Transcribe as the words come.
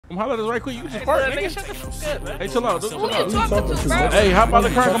Come holler at us right quick. You can just park, nigga. Shut the fuck up, man. Hey, chill out. Who you talking to, bro? Hey, hop out the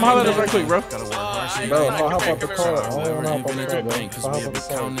car. Come holler at us right quick, bro. Bro, hop out the car. I don't want to hop out the car, bro. Hop out the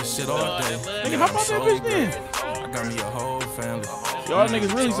car. Nigga, hop out that bitch then. I got me a whole family. Y'all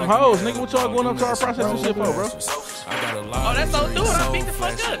niggas really some hoes. Nigga, what y'all going up to our processing shit for, bro? Oh, that's all do it. I beat the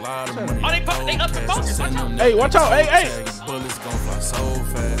fuck up. Oh, they up the focus. Watch out. Hey, watch out. Hey. Bullets gon' fly so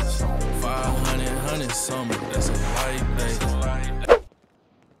fast. 500 something. That's a light day.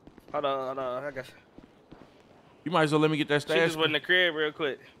 Hold on. I got you. You might as well let me get that She stash. just went in the crib real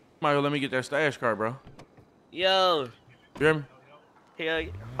quick. Might as well let me get that stash car, bro. Yo. You hear me? Hell,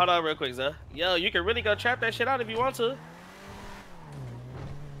 hold on real quick, Zuh. Yo, you can really go trap that shit out if you want to.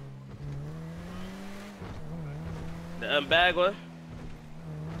 The unbag one.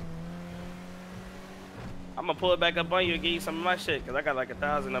 I'm gonna pull it back up on you and give you some of my shit, cause I got like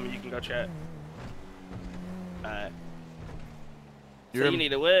 1,000 of them you can go trap. Alright. So you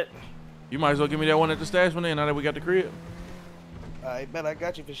need a whip? You might as well give me that one at the stash one then, now that we got the crib. Alright, bet I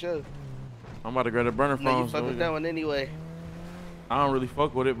got you for sure. I'm about to grab the burner phone. No, you fuck with that one anyway. I don't really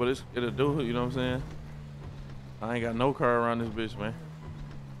fuck with it, but it'll do it, you know what I'm saying? I ain't got no car around this bitch, man.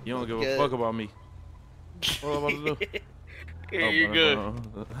 You don't give a fuck about me. What am I about to do? Yeah, you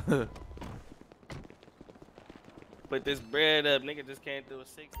good. Put this bread up. Nigga just came through a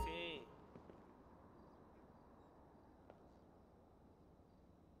 16.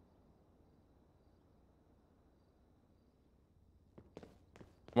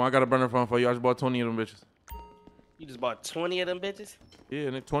 Come on, I got a burner phone for you. I just bought 20 of them bitches. You just bought 20 of them bitches? Yeah,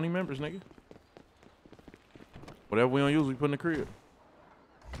 nigga, 20 members, nigga. Whatever we don't use, we put in the crib.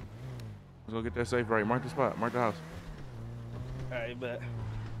 Let's go get that safe right. Mark the spot. Mark the house. Alright, bet.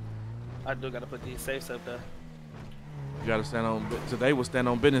 I do gotta put these safes up there. You gotta stand on. Today was stand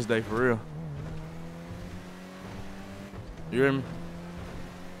on business day for real. You hear me?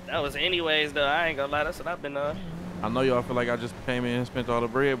 That was anyways though. I ain't gonna lie. That's what I've been on. I know y'all feel like I just came in and spent all the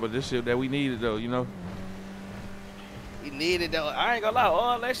bread, but this shit that we needed though, you know? We needed though. I ain't gonna lie.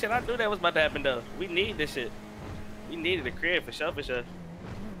 All that shit I knew that was about to happen though. We need this shit. We needed a crib for sure, for sure.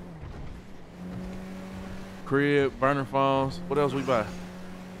 Crib, burner phones. What else we buy?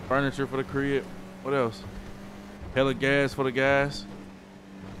 Furniture for the crib. What else? Hella gas for the guys.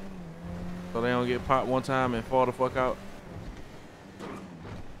 So they don't get popped one time and fall the fuck out.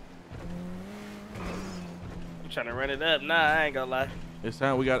 I'm trying to run it up. Nah, I ain't gonna lie. It's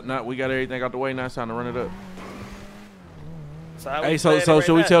time we got everything out the way. Now it's time to run it up. So how hey, we so right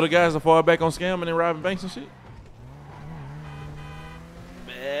should we now? tell the guys to fall back on scamming and robbing banks and shit?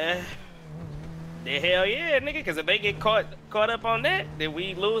 Man, the hell yeah, nigga. Cause if they get caught up on that, then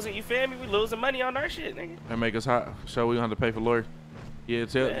we losing. You feel me? We losing money on our shit, nigga. And make us hot. So we gonna have to pay for lawyers. Yeah,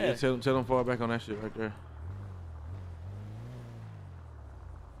 tell them fall back on that shit right there.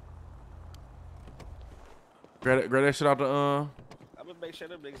 Grab that shit out the I'm gonna make sure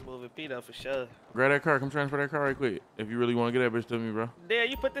them niggas moving P though for sure. grab that car. Come transfer that car right quick. If you really want to get that bitch to me, bro. There,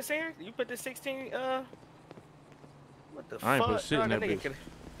 you put this in? You put the 16, what the fuck? I ain't put shit in that bitch.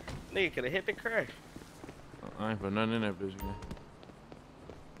 Nigga could have hit the crack. I ain't put nothing in that bitch, man.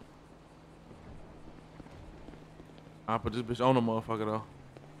 I put this bitch on the motherfucker though.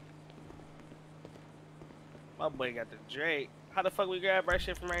 My boy got the Drake. How the fuck we grab our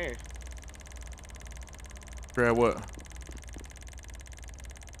shit from right here? Grab what?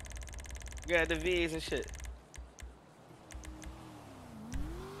 Grab the V's and shit.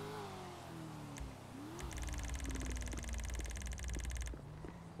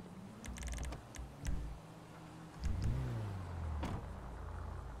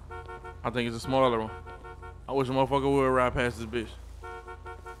 I think it's a smaller one. I wish a motherfucker would ride past this bitch.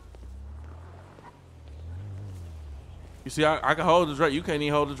 You see, I can hold the Drake. You can't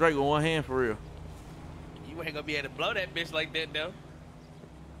even hold the Drake with one hand for real. You ain't gonna be able to blow that bitch like that though.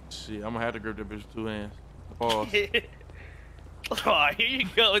 Shit, I'm gonna have to grip that bitch with two hands. Pause. Oh, here you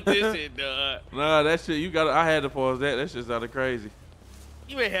go with this shit, dog. Nah, that shit, you gotta, I had to pause that. That shit's out of crazy.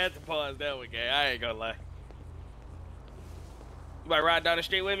 You ain't had to pause that one, gang. I ain't gonna lie. You might ride down the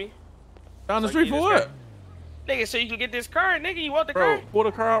street with me? Down the street for what? Nigga, so you can get this car, nigga. You want the Bro, car? pull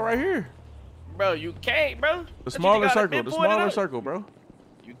the car out right here. Bro, you can't, bro. The smaller circle, bro.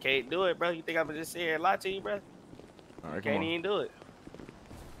 You can't do it, bro. You think I'm gonna just sit here and lie to you, bro? All right, Can't even do it.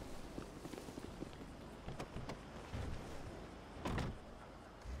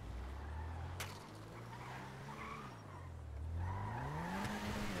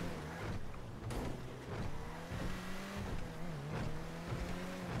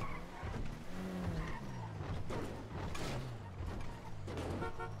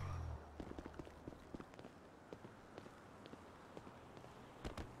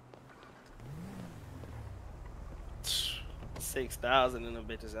 6,000 in them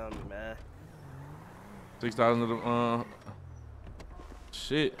bitches on me, man. 6,000 of the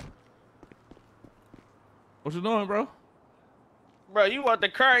shit. What you doing, bro? Bro, you want the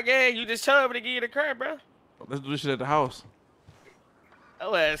car, gang? You just told me to give you the car, bro. Let's do this shit at the house.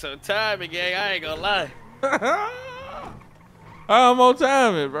 Oh, I had some time, gang. I ain't gonna lie. I'm on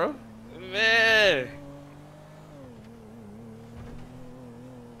timing, bro. Man.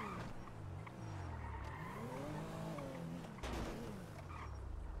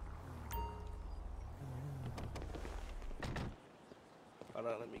 Hold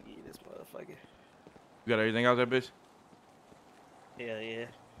on, let me give you this motherfucker. You got everything out there, bitch? Hell yeah.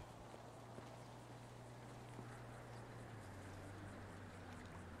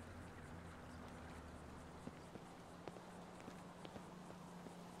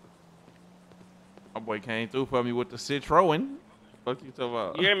 My boy came through for me with the Citroen. Fuck you talking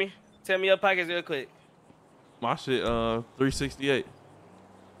about? You hear me? Tell me your pockets real quick. My shit, 368.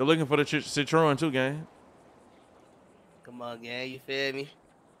 They're looking for the Citroen too, gang. Come on, gang. You feel me?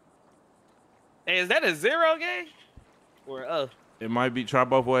 Hey, is that a 0, gang? Or oh? It might be, try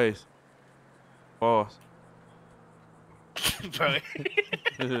both ways. Pause. Bro.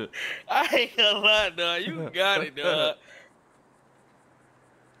 I ain't gonna lie, dog. You got it, dog.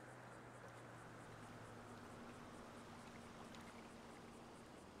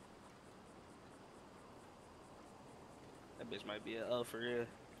 That bitch might be an O for real.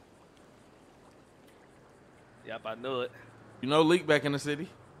 Yep, I knew it. You know Leak back in the city?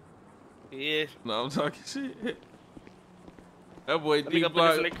 Yeah. No, I'm talking shit. That boy Let me D go put Block.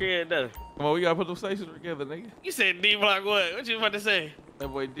 this in the crib, though. Come on, we gotta put them stations together, nigga. You said D Block what? What you about to say? That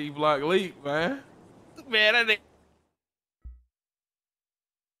boy D Block Leak, man. Man, that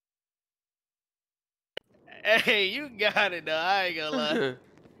nigga. Hey, you got it, though. I ain't gonna lie.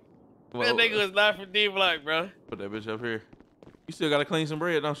 Well, That nigga was not from D Block, bro. put that bitch up here. You still gotta clean some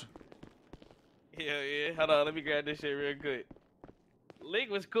bread, don't you? Hell yeah. Hold on, let me grab this shit real quick.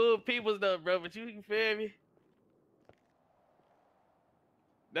 Link was cool peoples though, bro, but you feel me?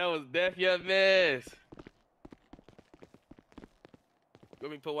 That was Def Young Mess.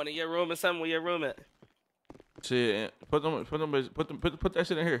 Let me put one in your room or something. Where your room at? Shit, put that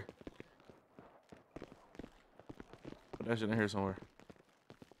shit in here. Put that shit in here somewhere.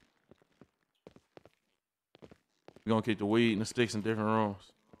 We're gonna keep the weed and the sticks in different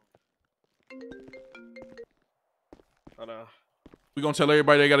rooms. Hold on. We're gonna tell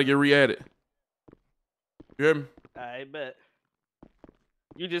everybody they gotta get re-added. You hear me? I bet.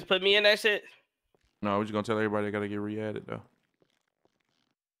 You just put me in that shit? No, we're just gonna tell everybody they gotta get re-added though.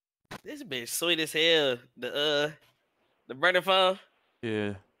 This bitch sweet as hell. The burner phone.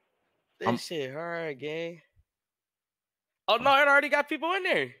 Yeah. This shit hard, gang. Oh no, it already got people in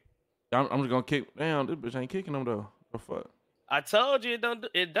there. I'm just gonna kick. Damn, this bitch ain't kicking them though. The fuck? I told you it don't.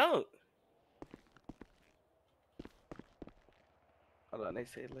 It don't. Hold on, they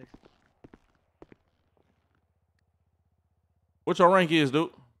said like. What your rank is,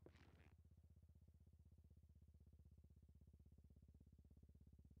 dude?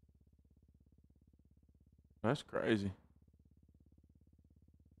 That's crazy.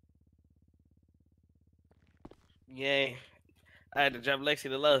 Yeah, I had to drop Lexi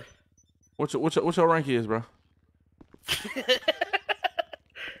to low. What's your rank is, bro?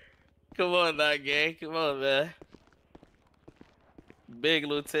 Come on, now, gang. Come on, man. Big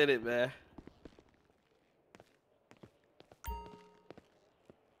lieutenant, man.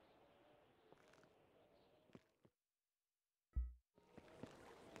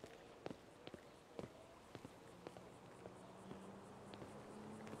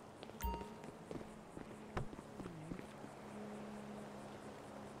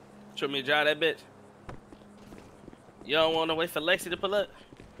 You want me to drive that bitch? You don't want to wait for Lexi to pull up?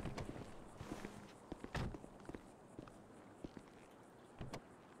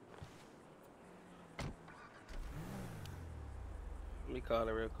 Let me call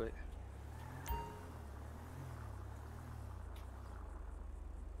her real quick.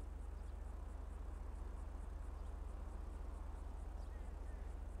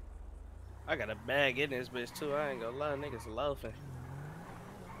 I got a bag in this bitch too. I ain't gonna lie, niggas loafing.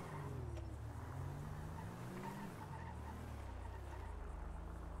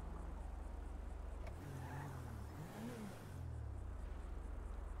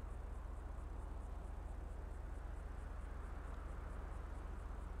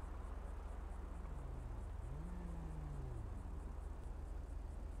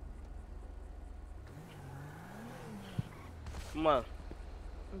 Come on.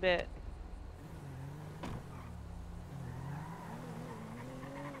 Bet.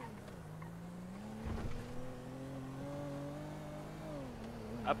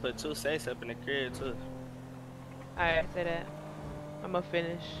 I put 2 safes up in the crib too. Alright, say that. I'm gonna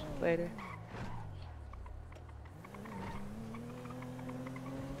finish later.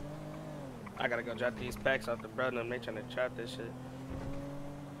 I gotta go drop these packs off the brother and they trying to trap this shit.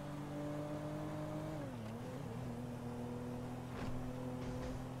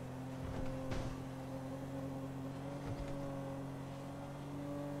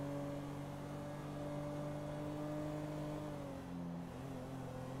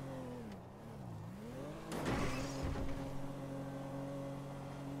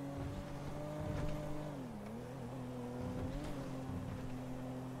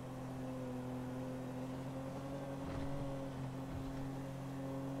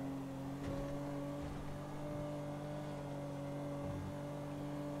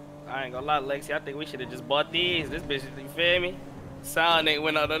 I ain't gonna lie, Lexi. I think we should have just bought these. This bitch, you feel me? Sound ain't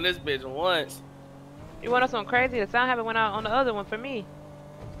went out on this bitch once. You want us on crazy? The sound haven't went out on the other one for me.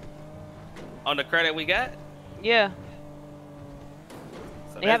 On the credit we got? Yeah.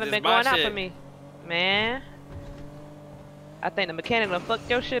 So They haven't been going out for me. Man. I think the mechanic done fucked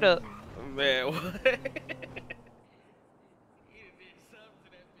your shit up. Man, what?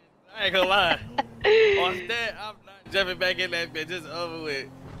 I ain't gonna lie. On that, I'm not jumping back in that bitch. It's over with.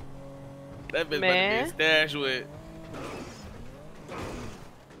 That bitch better be stashed with.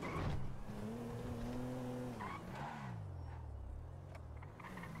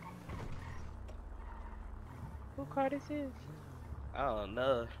 Who car this is? I don't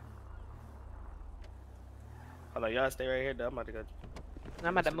know. Hold on, y'all stay right here though. I'm about to go.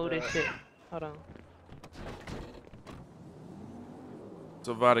 I'm about to move this shit. Hold on. It's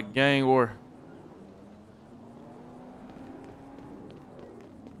about a gang war.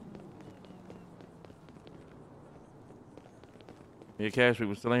 Yeah, cash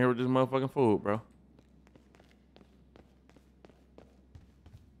people still ain't here with this motherfucking food, bro.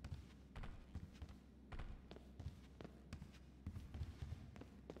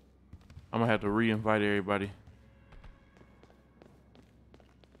 I'm gonna have to re-invite everybody.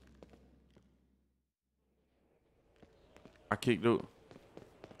 I kicked out.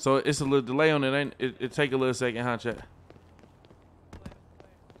 So it's a little delay on it, ain't it? It take a little second, huh, chat?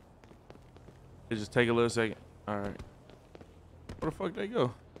 It just take a little second. All right. Where the fuck they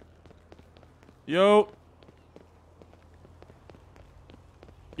go? Yo.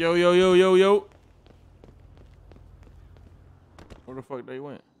 Yo, yo, yo, yo, yo. Where the fuck they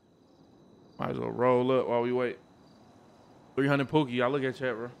went? Might as well roll up while we wait. 300 Pookie. Y'all look at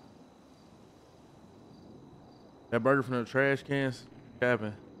chat, bro. That burger from the trash cans,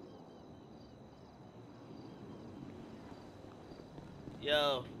 capping.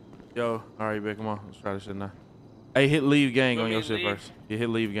 Yo. Yo, all right, babe, come on. Let's try this shit now. Hey, hit leave gang on your shit leave? first. You hit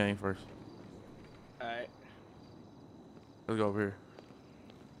leave gang first. Alright. Let's go over here.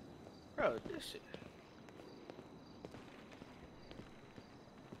 Bro, this shit.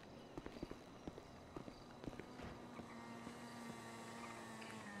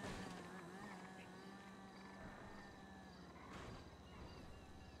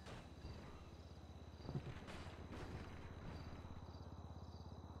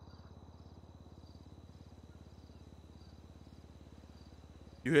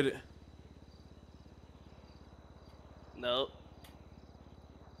 You hit it. Nope.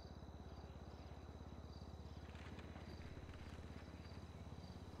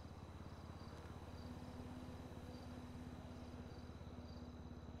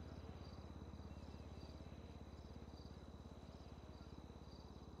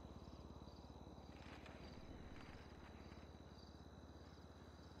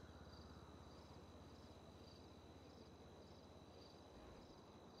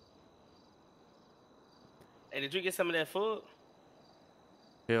 Hey, did you get some of that food?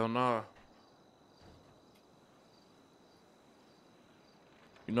 Hell nah.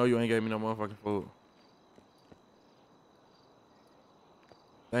 You know you ain't gave me no motherfucking food.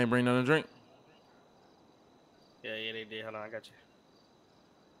 They ain't bring nothing to drink. Yeah, they did. Hold on, I got you.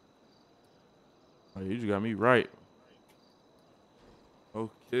 Oh, you just got me right. Oh,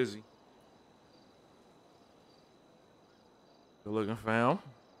 Kizzy. Good looking fam.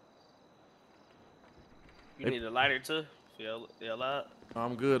 You need a lighter too? Feel out?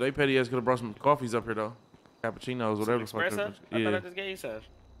 I'm good. They petty ass could have brought some coffees up here though. Cappuccinos, whatever. Some espresso? I Yeah. thought I just gave you some.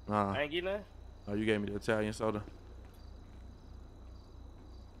 Nah. I ain't getting none? Oh, you gave me the Italian soda.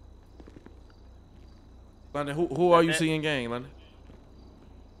 London, who are you seeing gang, London?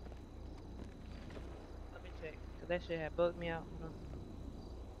 Let me check. Cause that shit had bugged me out. Hold on.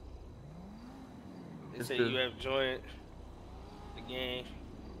 They say you have joined the game.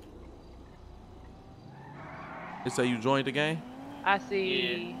 They say you joined the game? I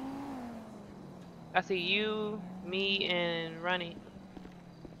see. I see you, me, and Ronnie.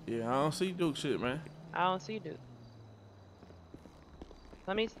 Yeah, I don't see Duke shit, man. I don't see Duke.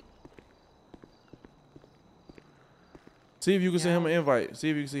 Let me. See if you can Yeah, send him I an don't- invite. See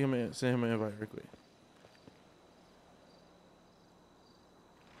if you can send him an invite real quick.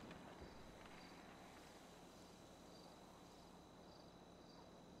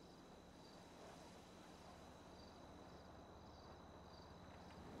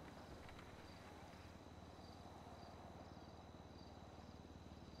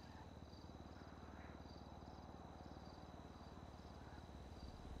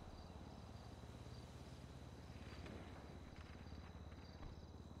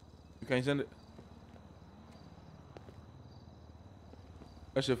 You can't send it?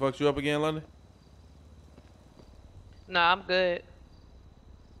 That shit fucked you up again, London? Nah, I'm good.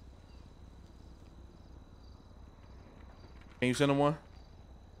 Can you send him one?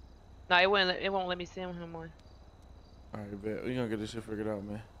 Nah, it wouldn't. It won't let me send him one. Alright, bet. We gonna get this shit figured out,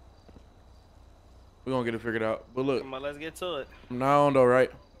 man. We gonna get it figured out. But look, Come on, let's get to it. from now on though,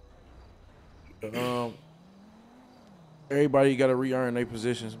 right? Everybody gotta re-earn their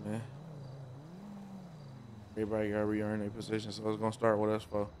positions, man. Everybody gotta re-earn their positions. So it's gonna start with us,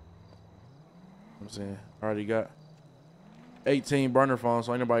 folks. I'm saying, I already got 18 burner phones,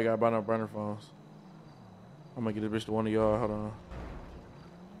 so ain't nobody got about no burner phones. I'm gonna get this bitch to one of y'all. Hold on.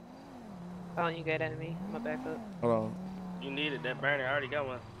 Oh, you get at me. I'm gonna back up. Hold on. You needed that burner. I already got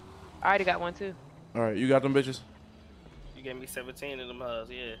one. I already got one too. Alright, you got them bitches? You gave me 17 of them hoes,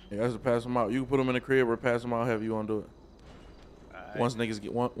 yeah. Yeah, that's to pass them out. You can put them in the crib or pass them out however you wanna do it. Alright. Once niggas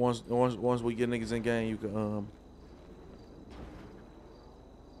get once we get niggas in game, you can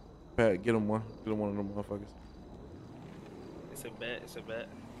get them one of them motherfuckers. It's a bet. It's a bet.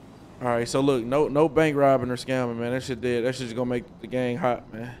 All right, so look, no bank robbing or scamming, man. That shit dead. That shit's gonna make the gang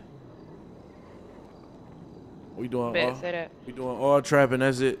hot, man. We doing Bet, say that. we doing all trapping.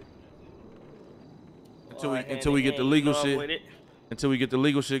 That's it. Until we get the legal shit. Until we get the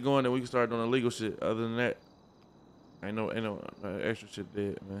legal shit going, then we can start doing the legal shit. Other than that, ain't no extra shit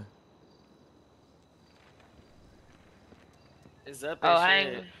dead, man. It's up Oh, and I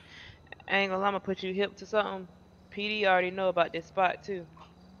shit. ain't gonna lie. I'm gonna put you hip to something. PD already know about this spot too.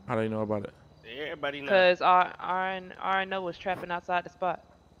 How they know about it? Everybody knows. Cause RNO was trapping outside the spot.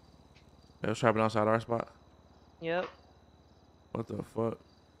 They was trapping outside our spot. Yep. What the fuck?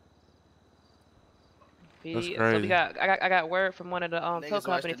 PD. That's So crazy. we got. I got word from one of the tow Niggas watch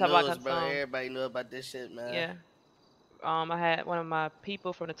companies the talking about news, bro. some. Everybody know about this shit, man. Yeah. I had one of my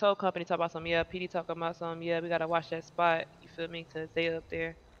people from the tow company talk about some. Yeah, PD talking about some. Yeah, we gotta watch that spot. You feel me? Cause they up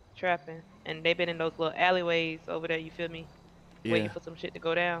there trapping, and they been in those little alleyways over there. You feel me? Yeah. Waiting for some shit to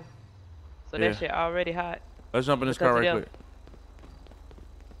go down. So Yeah. that shit already hot. Let's jump in this Because car of right them. quick.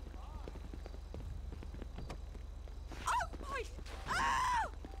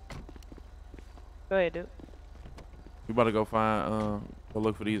 Go ahead, dude. We about to go find go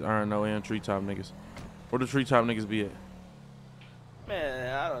look for these RNO and treetop niggas. Where the treetop niggas be at?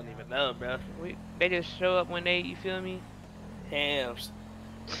 Man, I don't even know, bro. They just show up when they. You feel me? Hams.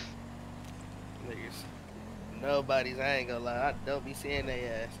 Niggas. Nobody's, I ain't gonna lie. I don't be seeing they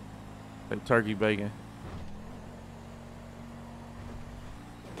ass. Like turkey bacon.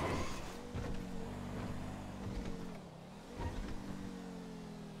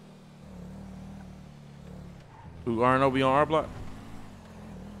 Do RNO be on our block?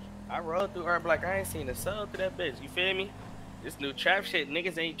 I rode through our block. I ain't seen a soul through that bitch. You feel me? This new trap shit.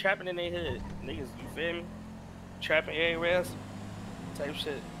 Niggas ain't trapping in their hood. Niggas, you feel me? Trapping everywhere else. Type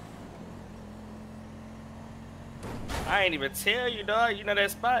shit. I ain't even tell you, dog. You know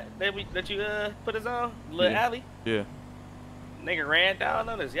that spot that you put us on? Little Yeah. alley? Yeah. Nigga ran down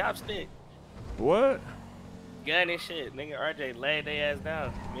on us. Yop stick. What? Gun and shit. Nigga RJ laid their ass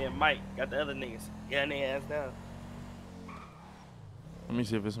down. Me and Mike got the other niggas. Gun their ass down. Let me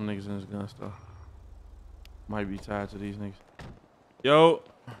see if there's some niggas in this gun stuff. Might be tied to these niggas. Yo,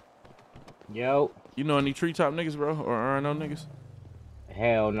 Yo. you know any treetop niggas, bro? Or RNO niggas?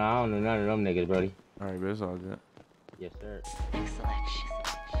 Hell no, I don't know none of them niggas, buddy. Alright, but it's all good. Yes, sir.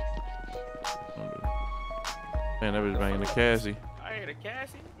 Man, that bitch banging the Cassie. I hear the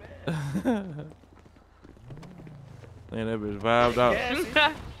Cassie, man. Man, that bitch vibed out.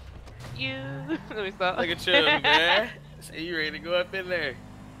 Cassie. You. Let me stop. Look at you, man. Say you ready to go up in there.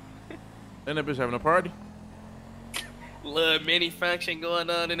 And that bitch having a party? Little mini function going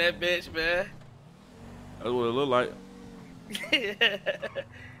on in that bitch, man. That's what it look like.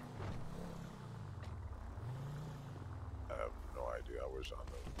 I have no idea. I wish I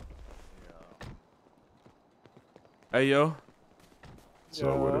knew. Hey, yo.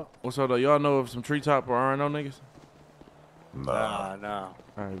 So with it. What's up though? Y'all know of some treetop or RNO niggas? Nah. Nah.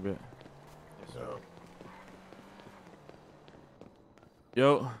 Alright, bet. Yes, sir.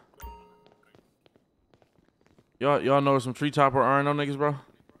 Yo. Y'all know of some treetop or RNO niggas, bro?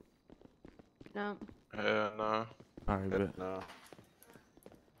 No. Hell no. Alright, bet. No.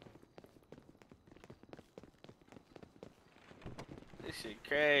 This shit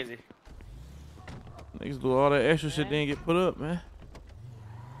crazy. Niggas do all that extra shit, then get put up, man.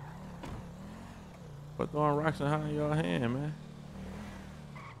 But throwing rocks and hiding y'all hand, man.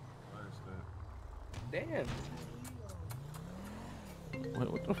 Damn.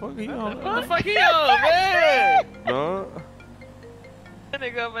 What the fuck are you on? What the fuck he on, man? Dog. That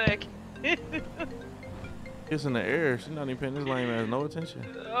nigga over there. It's in the air. She not even paying this lame ass no attention.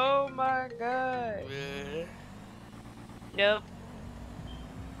 Oh my god. Man. Yep.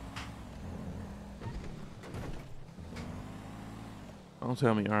 Don't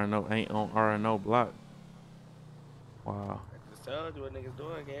tell me RNO ain't on RNO block. Wow. I just told you what niggas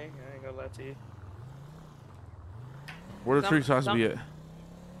doing, gang. I ain't gonna lie to you. Where the tree shots be at?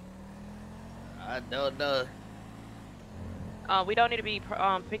 I don't know. We don't need to be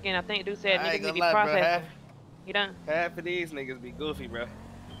picking. I think dude said I niggas ain't need to gonna be lie, bro. processing. You done? Half of these niggas be goofy, bro.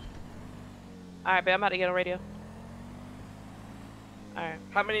 Alright, but I'm about to get on radio. Alright.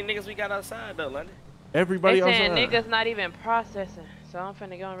 How many niggas we got outside though, London? Everybody They saying outside. niggas not even processing. So I'm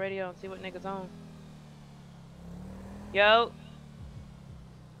finna get on radio and see what niggas on. Yo.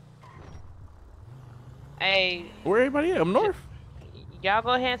 Hey, Where everybody at? Up north? y'all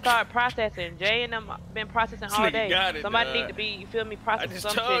go ahead and start processing. Jay and them been processing all Nigga day. got it, Somebody dog. need to be, you feel me, I processing just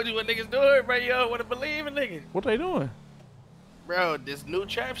some told shit. you what niggas doing, bro. Yo, wanna believe in niggas. What they doing? Bro, this new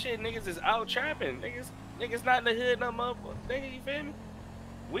trap shit, niggas is out trapping. Niggas not in the hood no more. Nigga, you feel me?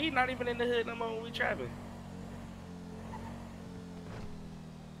 We not even in the hood no more when we trapping.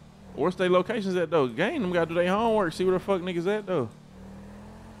 Where's they locations at though? Gang them gotta do their homework. See where the fuck niggas at though.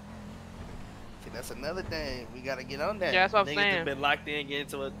 See, that's another thing. We gotta get on that. Yeah, that's what I'm niggas saying. Have been locked in, getting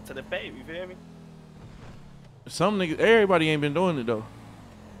to the pay. You feel me? Some niggas, everybody ain't been doing it though.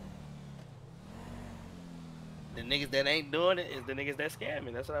 The niggas that ain't doing it is the niggas that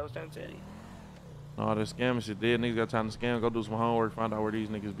scamming. That's what I was trying to tell you. All that scamming shit dead. Niggas got time to scam. Go do some homework. Find out where these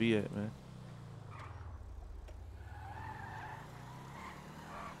niggas be at, man.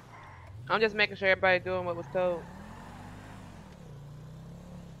 I'm just making sure everybody doing what was told.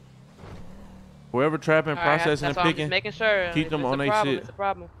 Whoever trapping, Alright, processing, that's and all I'm just picking, making sure. keep If them it's on a they problem, shit. It's a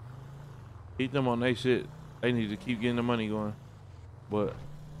problem. keep them on they shit. They need to keep getting the money going. But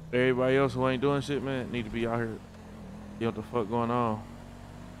everybody else who ain't doing shit, man, need to be out here. See what the fuck going on.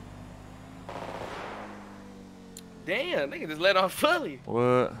 Damn, nigga just let off fully.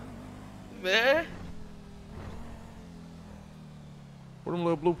 What? Man. Where them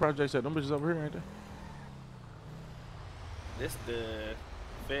little blue projects at? Them bitches over here, ain't they? This the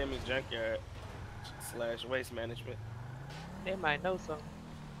family junkyard / waste management. They might know something.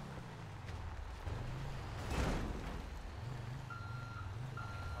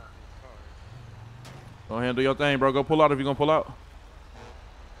 Go ahead and do your thing, bro. Go pull out if you gonna pull out.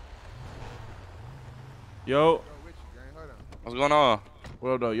 Yo. What's going on?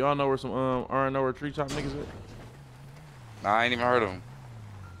 Well, though, y'all know where some R&O or tree top niggas at? Nah, I ain't even heard of them.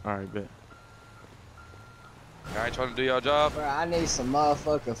 All right, bet. Y'all ain't trying to do your job? Bro, I need some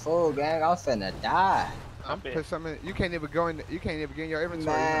motherfucking food, gang. I'm finna die. I'm put something. You can't even go in. You can't even get in your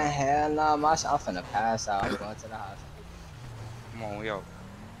inventory. Man, hell no, I'm finna pass out. I'm going to the hospital. Come on, we out.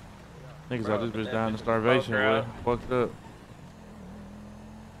 Niggas Bro, out this but bitch that dying bitch of is starvation, broke, boy. Fucked up.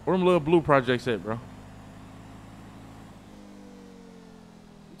 Where them little blue projects at, bro? You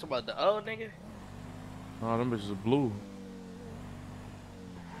talking about the old nigga? Oh, them bitches are blue.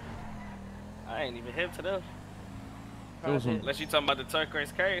 I ain't even hip to them. It was some, Unless you talking about the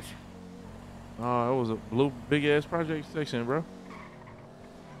turquoise case. oh, it was a blue big ass project section, bro.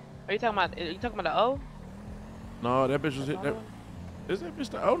 Are you talking about the O? No, that bitch was hit. That, is that bitch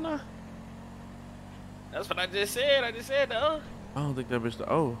the O now? That's what I just said. I just said the old. I don't think that bitch the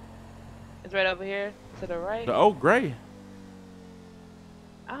O. It's right over here to the right. The O gray.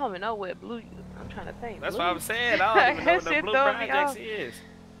 I don't even know what blue. I'm trying to think. That's blue? what I'm saying. I don't even know what the Shit blue throwing me projects off. is.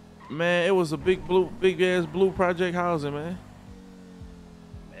 Man, it was a big ass blue project housing, man.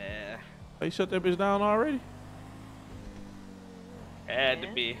 Man, They shut that bitch down already? had to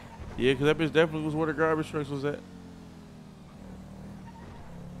be. Yeah, cause that bitch definitely was where the garbage trucks was at.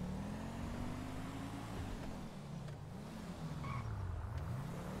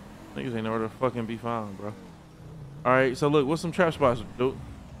 Niggas ain't nowhere to fucking be found, bro. Alright, so look, what's some trap spots, dude?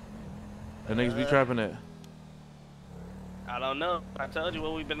 That niggas be trapping at. I don't know. I told you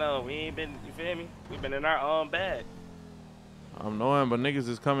what we've been on. We ain't been, you feel me? We've been in our own bag. I'm knowing, but niggas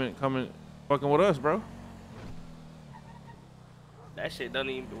is coming, fucking with us, bro. That shit don't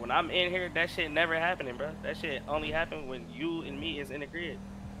even, when I'm in here, that shit never happening, bro. That shit only happen when you and me is in the grid.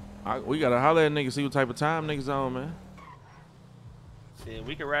 We gotta holler at niggas, see what type of time niggas on, man. Shit,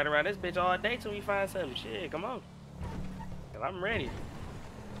 we can ride around this bitch all day till we find something. Shit, come on. Cause I'm ready.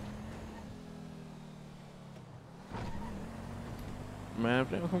 Man, if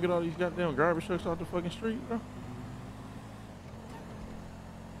they don't come get all these goddamn garbage trucks off the fucking street, bro.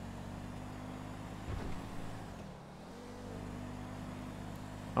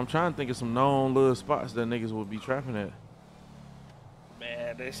 I'm trying to think of some known little spots that niggas would be trapping at.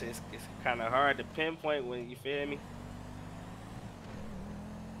 Man, this shit's it's kind of hard to pinpoint when you feel me.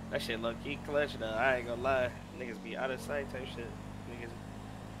 That shit low key clutch though. I ain't gonna lie. Niggas be out of sight type shit. Niggas.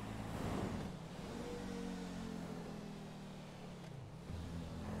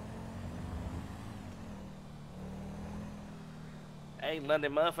 Hey,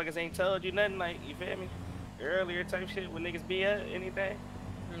 London motherfuckers ain't told you nothing like, you feel me? Earlier type shit when niggas be at anything?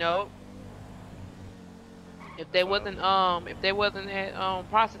 Nope. If they wasn't at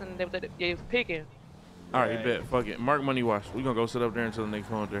processing, they was picking. All right, bet. Fuck it. Mark Money Wash. We gonna go sit up there until the next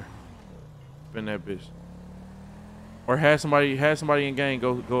one up there. Spin that bitch. Or have somebody in gang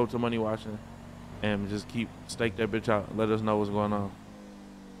go up to Money Washing and just stake that bitch out. Let us know what's going on.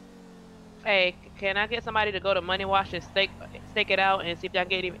 Hey, can I get somebody to go to Money Wash and stake it out and see if y'all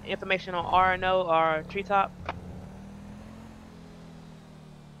get any information on RNO or Treetop?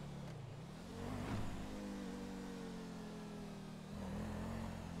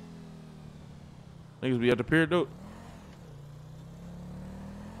 Niggas be at the pier, dude.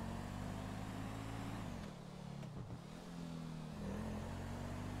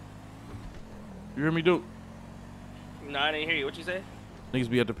 You hear me, dude? No, I didn't hear you. What you say?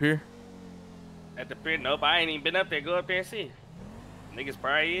 Niggas be at the pier. At the pier? Nope, I ain't even been up there. Go up there and see. Niggas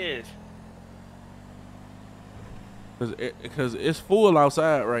probably is. Cause it's full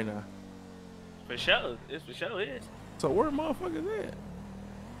outside right now. For sure. It's for sure is. So where motherfuckers at?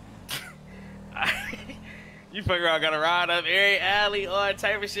 You figure I gotta ride up every alley, all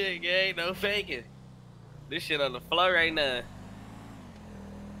type of shit, gang. No faking. This shit on the floor right now.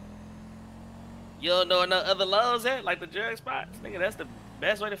 You don't know no other lows at? Like the drug spots? Nigga, that's the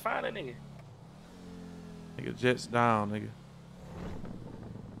best way to find a nigga. Nigga, jets down, nigga.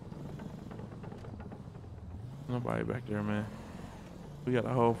 Nobody back there, man. We got a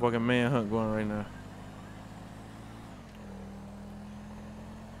whole fucking manhunt going right now.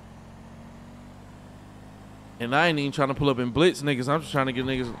 And I ain't even trying to pull up and blitz niggas. I'm just trying to get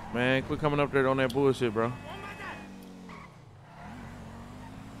niggas, man, quit coming up there on that bullshit, bro.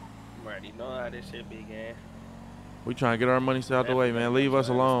 You already know how this shit be, gang. We trying to get our money out the way, man. Leave us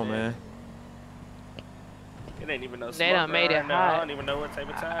alone, man. It ain't even no They done made it hot. I don't even know what type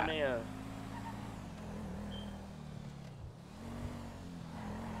of time they on.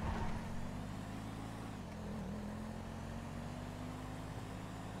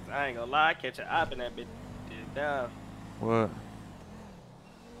 I ain't gonna lie, I catch an op in that bitch down. What?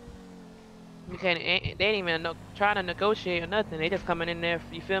 You can't. They ain't even trying to negotiate or nothing. They just coming in there.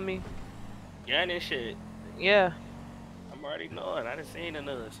 You feel me? Yeah, this shit. Yeah. I'm already knowing. I done seen the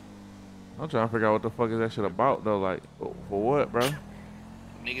news. I'm trying to figure out what the fuck is that shit about though. Like, for what, bro?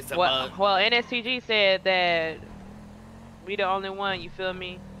 Niggas Well, about. NSTG said that we the only one. You feel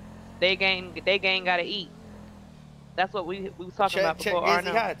me? They gang gotta eat. That's what we was talking about before.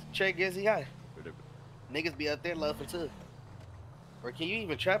 Check GRIZZLEY High. Niggas be up there loving too. Or can you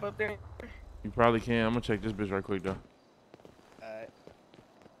even trap up there? You probably can. I'm gonna check this bitch right quick though. Alright.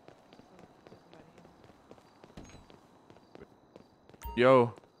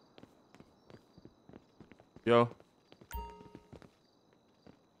 Yo. Yeah.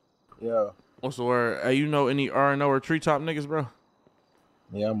 What's the word? Hey, you know any RNO or Treetop niggas, bro?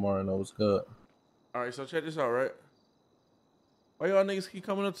 Yeah, I'm already know what's good. All right, so check this out, right? Why y'all niggas keep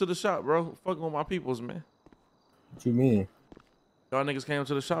coming up to the shop, bro? Fucking with my peoples, man. What you mean? Y'all niggas came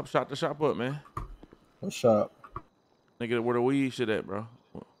to the shop, shot the shop up, man. What shop? Nigga, where the weed shit at, bro?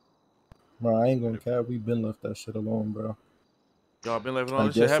 Bro, I ain't gonna care. We been left that shit alone, bro. Y'all been left alone.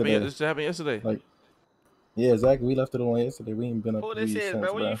 Like This shit happened yesterday. Like, yeah, exactly. We left it alone yesterday. We ain't been up Who to this weed is, since,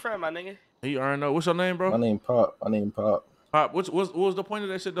 bro? Where bro. you from, my nigga? He RNO. What's your name, bro? My name Pop. Pop. What was the point of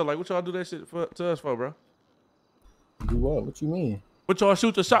that shit though? Like, what y'all do that shit to us for, bro? Do what? What you mean? What y'all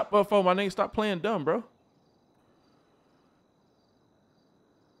shoot the shop up for, my nigga? Stop playing dumb, bro.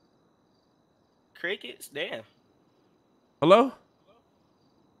 Crickets? Damn. Hello?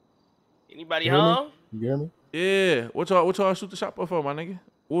 Anybody You hear me? home? You hear me? Yeah. What y'all shoot the shop up for, my nigga?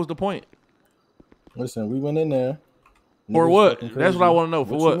 What was the point? Listen, we went in there. For Niggas what? fucking That's what I crazy. want to know.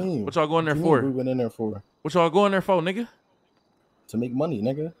 For What what? you mean? What y'all going there What you mean for? we went in there for? What y'all going there for, nigga? To make money,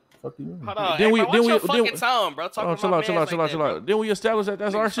 nigga. Fuck you. Hold on. Then Hey, we- bro, then watch we- your then fucking tone, bro. Talking chill out, chill out, chill out, chill out. Then we established that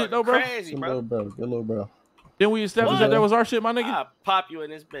that's our shit, though, bro. Crazy, Good bro. little bro. Good little bro. Then we established What? that was our shit, my nigga. I'll pop you in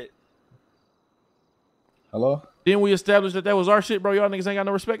this bit. Hello? Then we established that was our shit, bro. Y'all niggas ain't got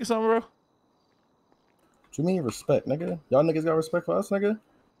no respect or something, bro. What you mean respect, nigga? Y'all niggas got respect for us, nigga?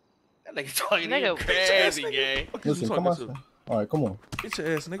 That nigga talking to you Nigga, crazy, gang. Listen, come on. All right, come on. Get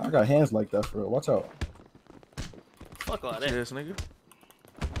your ass, nigga. I got hands like that for real. Watch out. Fuck all Get that. your ass, nigga.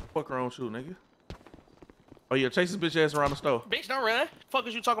 Fuck her own shoe, nigga. Oh yeah, chase this bitch ass around the store. Bitch, don't run. Fuck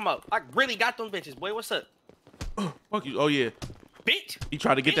is you talking about? I really got them bitches, boy. What's up? Fuck you. Oh yeah. Bitch. He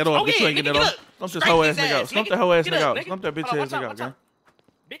tried to get Bitch. that off. Oh, Bitch, you yeah, ain't get nigga, that get off. up. Stump this Straight hoe his ass nigga out. ass, Stump nigga. that hoe ass Get nigga up, out. nigga. Stump that bitch Hold on, ass nigga out, watch gang. out.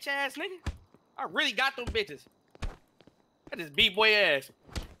 Bitch ass nigga. I really got them bitches. I just beat boy ass.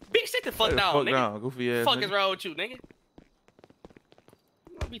 Bitch, sit the fuck Lay the down, fuck nigga. down, goofy ass Fuck nigga. is wrong with you, nigga?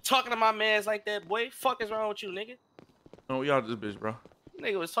 You don't be talking to my mans like that, boy. Fuck is wrong with you, nigga? No, y'all this bitch, bro.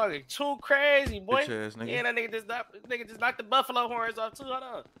 Nigga was talking too crazy, boy. Bitch ass nigga. Yeah, that nigga just knocked the buffalo horns off too. Hold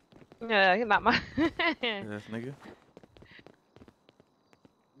on. Yeah, he's not my. Ass nigga.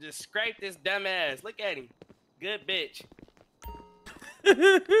 Just scrape this dumb ass. Look at him. Good bitch.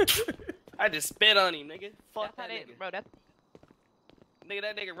 I just spit on him, nigga. Fuck That's how that they, nigga. bro. That's Nigga,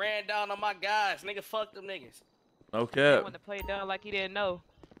 that nigga ran down on my guys. Nigga, fuck them niggas. No they cap. want to play down like he didn't know.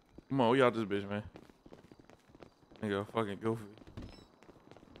 Come on, we out this bitch, man. Nigga, fucking goofy.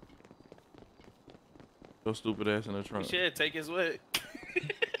 Your stupid ass in the You trunk. should take his wood.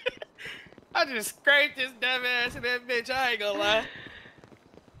 I just scraped his dumb ass in that bitch. I ain't gonna lie.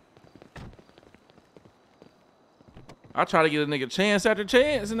 I try to get a nigga chance after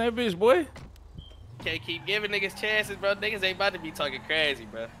chance in that bitch, boy. Can't keep giving niggas chances, bro. Niggas ain't about to be talking crazy,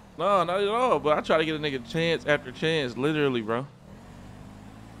 bro. No, not at all. But I try to get a nigga chance after chance, literally, bro.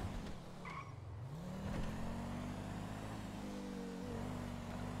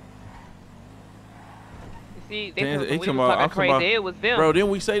 You see, they Damn, was, he we was talking about- talking I'm talking crazy. about- It was them. Bro, didn't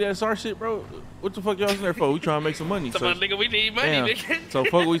we say that's our shit, bro? What the fuck y'all in there for? We trying to make some money. Talking about, nigga, we need money, damn. nigga. So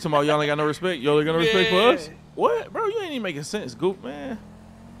fuck we talking about y'all ain't got no respect. Y'all ain't got no respect for Yeah. us? What? Bro, you ain't even making sense, goof, man.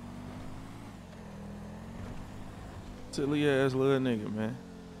 Silly ass little nigga, man.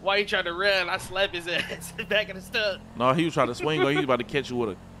 Why you trying to run? I slapped his ass back in the stuff. No, he was trying to swing, or he was about to catch you with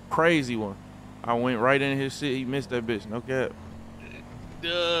a crazy one. I went right in his shit. He missed that bitch. No cap.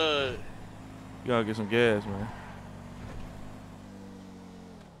 Dude. You gotta get some gas, man.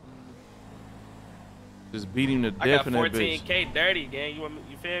 Just beat him to I death got in that bitch. 14K dirty, gang. You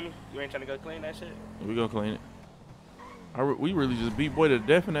feel me? You ain't trying to go clean that shit? We gonna clean it. We really just beat boy to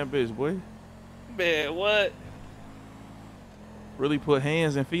death in that bitch, boy. Man, what? Really put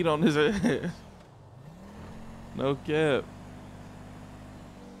hands and feet on his ass. No cap.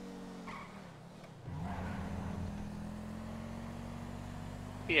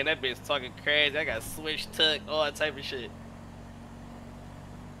 Yeah, that bitch talking crazy. I got switch tuck, all that type of shit.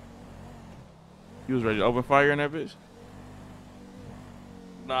 You was ready to open fire in that bitch?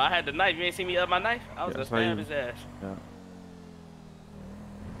 No, I had the knife. You ain't see me up my knife? I was Yeah, gonna I saw stab you. his ass. Yeah.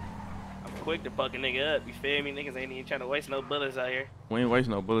 I'm quick to fuck a nigga up. You feel me? Niggas ain't even trying to waste no bullets out here. We ain't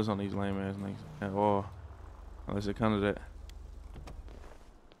wasting no bullets on these lame ass niggas at all. Unless it comes to that.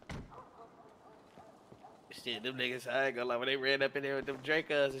 Shit, them niggas, I ain't gonna lie. When they ran up in there with them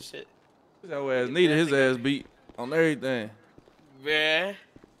Dracos and shit. His ass needed his ass beat on everything. Man.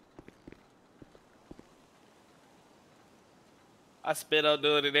 I spit on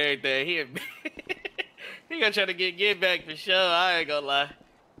doing it and everything. He gonna try to get back for sure. I ain't gonna lie.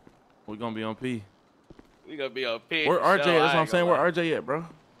 We gonna be on P. We gonna be on pitch. Where RJ at? That's what I'm saying. Where Where RJ at, bro?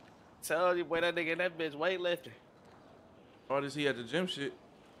 Told you, boy, that nigga in that bitch weightlifting. Or is he at the gym shit?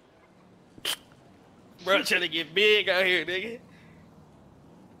 Bro, trying to get big out here, nigga.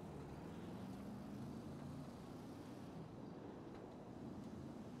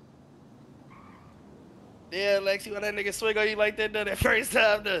 Yeah, Lexi, when that nigga swing on you like that, though, that first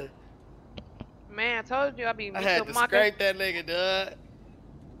time, though. Man, I told you I be I had to scrape that nigga, dog.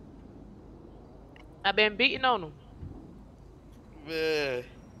 I been beating on him. Man.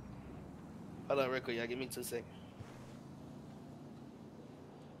 Hold on real quick, y'all. Give me 2 seconds.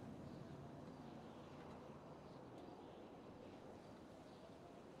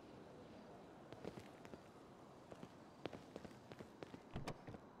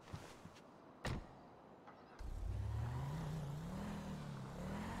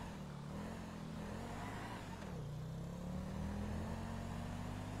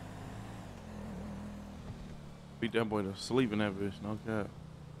 Beat that boy to sleep in that bitch. No cap.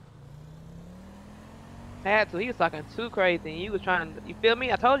 Had to. He was talking too crazy. You was trying to, you feel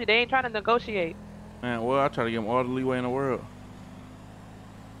me? I told you they ain't trying to negotiate. Man, well, I try to give him all the leeway in the world.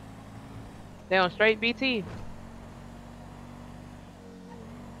 They on straight BT.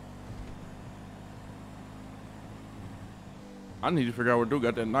 I need to figure out where Duke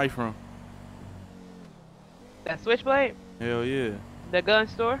got that knife from. That switchblade? Hell yeah. The gun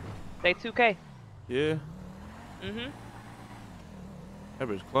store? They 2K. Yeah. Mhm. That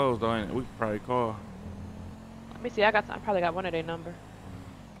bitch closed though, ain't it? We could probably call. Let me see. I probably got one of their number.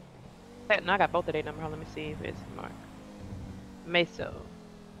 No, I got both of their number. Hold on, let me see if it's Mark. Meso.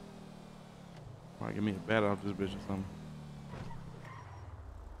 Might give me a bat off this bitch or something.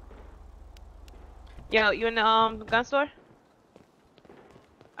 Yo, you in the gun store?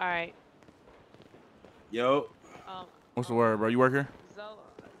 All right. Yo. What's the word, bro? You work here?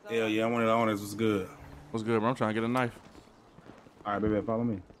 Hell yeah, I'm one of the owners. What's good? What's good, bro? I'm trying to get a knife. All right, baby, follow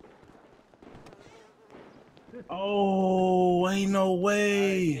me. Oh, ain't no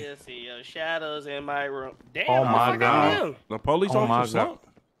way. Yeah, see your shadows in my room. Damn, Oh my God. The police Oh my officer slumped?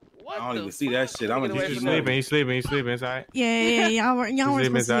 What I don't even see that shit. I'm gonna get you sleeping. He's sleeping. It's all right. Yeah. Y'all weren't supposed to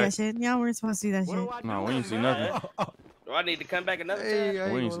see inside. that shit. Y'all weren't supposed to see that shit. No, we ain't see nothing. Do I need to come back another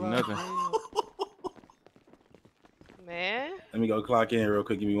time? We ain't see nothing. Man. Let me go clock in real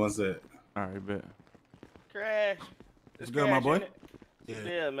quick. Give me 1 sec. All right, bet. Crash. What's good, my boy?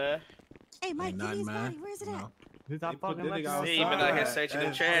 Yeah, man. Hey, Mike, Nothing, his man. body. Where's it at? See, you been out here searching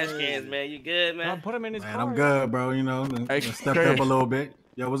them trash cans, man. You good, man? Put him in his Man, I'm good, bro. You know, Hey, stepped Crash. up a little bit.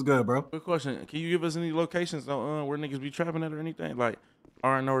 Yo, what's good, bro? Good question. Can you give us any locations on where niggas be trapping at or anything? Like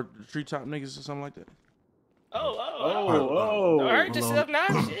R&O or treetop niggas or something like that? Don't hurt yourself now.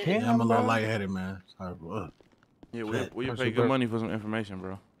 Shit. Yeah, I'm a little lightheaded, man. Sorry, bro. Yeah, we'll pay good money for some information,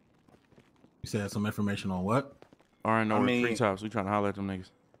 bro. You said some information on what? R&O I or mean- treetops. We trying to holler at them niggas.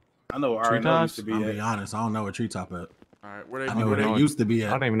 I know where R&O used to be. I'm be honest. I don't know where treetop at. All right, where they I know where they used to be I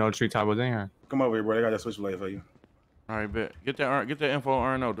at. don't even know what treetop was in here. Come over here, bro. They got that switchblade for you. All right, bet. Get that info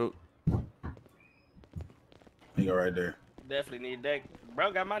on R&O, dude. You go right there. Definitely need that.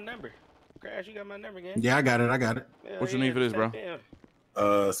 Bro, got my number. Crash, you got my number again? Yeah, I got it. What you need for this, bro?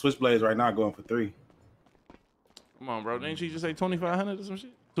 Switchblades right now going for 3. Come on, bro. Didn't she just say 2,500 or some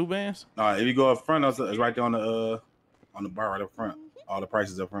shit? 2 bands? If you go up front, it's right there on the bar right up front. All the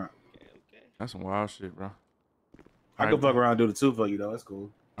prices up front. That's some wild shit, bro. I can fuck around and do the 2 for you though. That's cool.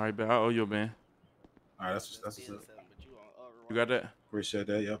 All right, bet. I owe you a band. All right, that's what's up. You got that? Appreciate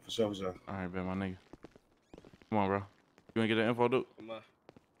that. Yeah, for sure. All right, bet, my nigga. Come on, bro. You wanna get that info, dude? Come on.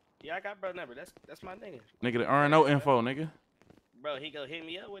 Yeah, I got bro number. That's my nigga. Nigga, the R&O info, nigga. Bro, he go hit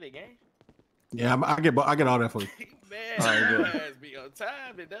me up with it, gang. Yeah, I get all that for you. Man, All right, your good. ass be on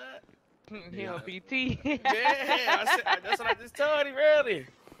time, it dog. He on BT. Man, that's what I just told him earlier.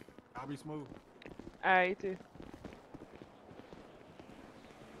 I'll be smooth. All right, you too.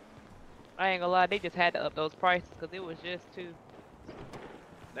 I ain't gonna lie, they just had to up those prices because it was just too.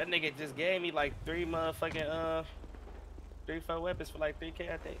 That nigga just gave me like 3 motherfucking 3-4 weapons for like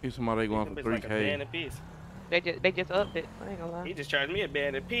 3K, I think. He's somebody going for Them bitches like a band 3K. apiece. They just upped it. I ain't gonna lie. He just charged me a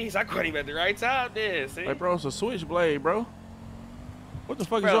band apiece. I caught him at the right time there. See? Like, bro, it's a switchblade, bro. What the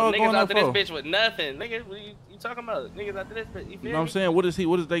fuck is Bro, y'all niggas going up after for? this bitch with nothing. Nigga, what you talking about? Niggas after this bitch. You feel You know what I'm me? saying?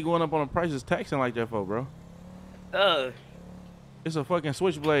 What is they going up on the prices taxing like that for, bro? It's a fucking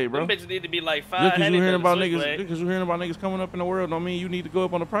switchblade, bro. Them bitches need to be like Just 500. because you hearing about niggas, Switchblade. because you hearing about niggas coming up in the world, don't mean you need to go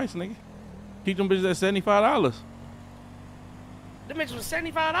up on the price, nigga. Keep them bitches at $75. Them bitches was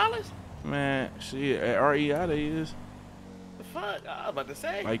 $75? Man, shit, at REI they is The fuck? I was about to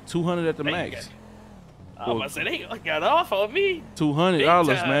say. like 200 at the They max. I was about to say, they got off on me. $200, Big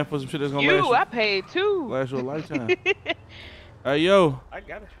time. man, for some shit that's gonna You, I last paid too. you a lifetime. Hey, yo, I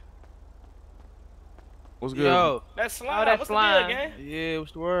got it. what's good? Yo. That's slime. Oh, that's What's slime. the deal, gang? Yeah,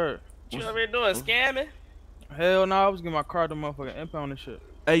 what's the word? What you over here doing? Scamming? Hell no, I was getting my car to motherfucking impound and shit.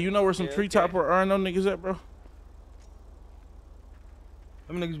 Hey, you know where some Yeah, treetop okay. or R&O niggas at, bro?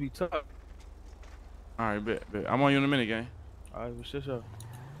 Them niggas be tough. All right, bet. I'm on you in a minute, gang. Alright, what's this up?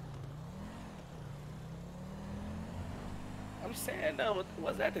 I'm saying though,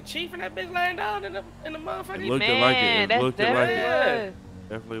 was that the chief and that bitch laying down in the motherfucking? It looked like it. Man, It that's looked like it. definitely was.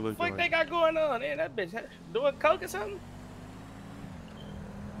 Definitely looked What like they it. got going on? Man, that bitch doing coke or something?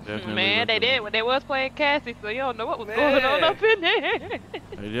 Definitely Man, looked they like did. it. They was playing Cassie, so you don't know what was Man. going on up in there.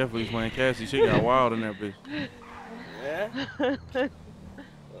 They definitely was playing Cassie. Shit got wild in that bitch. Yeah.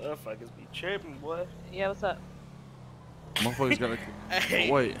 Motherfuckers be tripping, boy. Yeah, what's up? Motherfuckers gotta. Hey.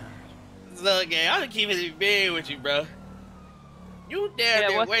 Oh, wait. So, gang, I'm gonna keep it big with you, bro. You damn Yeah,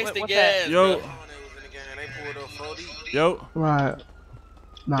 near what's wasting that? gas, Yo. bro. Yo. Right.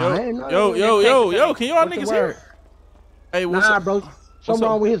 Nah, Yo, I ain't know. yo, can y'all What's the niggas word? hear? Hey, what's Nah, up? bro. Something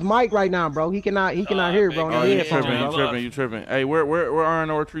wrong with his mic right now, bro. He cannot hear, bro. Oh, you tripping, you tripping. Hey, where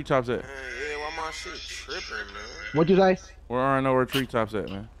R&O treetops at? Yeah, why my shit tripping, man? What'd you say? Where R&O treetops at,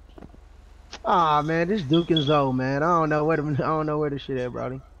 man? Ah, man, this Duke and Zoe, man. I don't know where the shit at,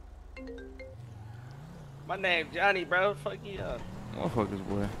 brody. My name Johnny, bro. Fuck you up. Motherfuckers,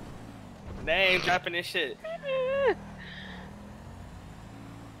 boy. Name dropping this shit.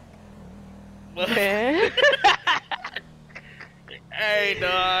 Man. Hey,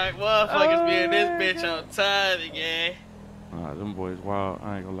 dog. Motherfuckers be in this bitch on time again. Nah, them boys wild.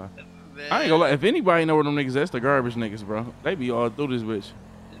 I ain't gonna lie. I ain't gonna lie. If anybody know where them niggas at, it's the garbage niggas, bro. They be all through this bitch.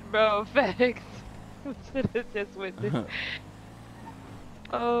 Bro, facts. Just with this.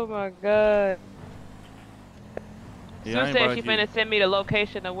 Oh my god. Yeah, Sue said she finna send me the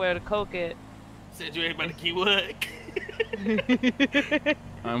location of where the coke at. Said you ain't about to keep what?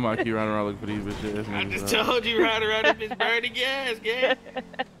 I'm about to keep riding around looking for these bitches. I just told you riding around this bitch burning gas, gang.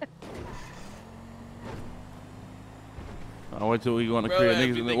 I wait till we go on the crib,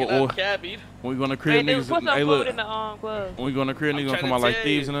 niggas. When we go on the crib, niggas. Hey, look. When we go on the crib, niggas gonna come out like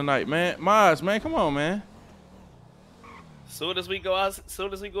thieves in the night, man. Mods, man, come on, man. Soon as we go out,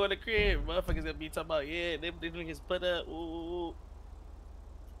 soon as we go in the crib, motherfuckers gonna be talking about, yeah, them niggas put up. Ooh.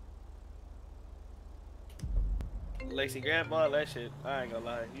 Lacey, grab all that shit. I ain't gonna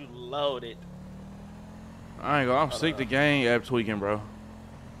lie, you loaded. I ain't gonna. I'm sick the gang app tweaking, bro.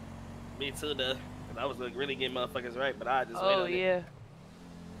 Me too, though. I was gonna really get motherfuckers right, but I just wait on yeah. it.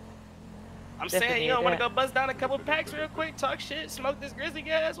 I'm saying, you don't want to go bust down a couple packs real quick, talk shit, smoke this grizzly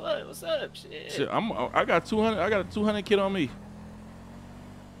gas? What's up? Shit. I got 200. I got a 200 kit on me.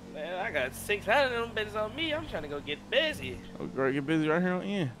 Man, I got 600 of them bitches on me. I'm trying to go get busy. Oh, girl, get busy right here on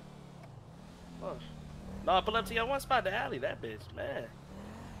end. Oh. No, I pull up to your one spot, the alley. That bitch, man.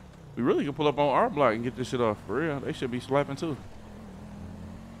 We really can pull up on our block and get this shit off for real. They should be slapping too.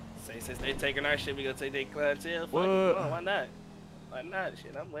 Say since they taking our shit, we gonna take their clientele. What? Come on, why not? Why not?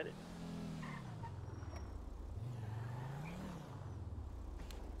 Shit, I'm with it.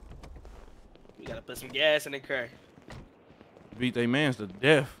 We gotta put some gas in the car. Beat they mans to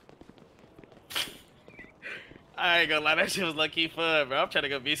death. I ain't gonna lie, that shit was low-key fun, bro. I'm trying to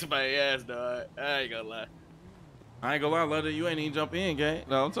go beat somebody's ass, dog. I ain't gonna lie. I ain't gonna lie, London, you ain't even jump in, gang.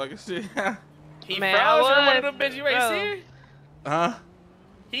 No, I'm talking shit. He froze her, one of them bitches you ain't seen? Huh?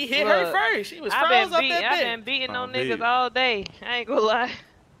 He hit her first. She was froze up that bitch. I've been beating on niggas all day. I ain't gonna lie.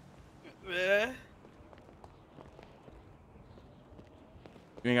 Yeah.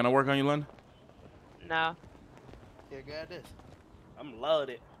 You ain't got no work on you, London? No. Here, grab this. I'm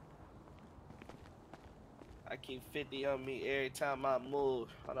loaded. I keep 50 on me every time I move.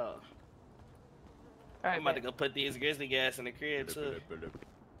 Hold on. Right, I'm about to go put these grizzly gas in the crib too.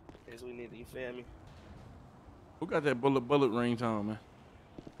 Cause we need to, you feel me? Who got that bullet rings on, man?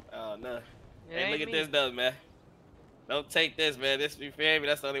 Oh no. Hey, look at this though, man. Don't take this, man. This, you feel me?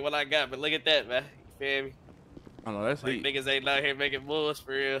 That's the only one I got. But look at that, man. You feel me? I know that's like heat. Niggas ain't out here making moves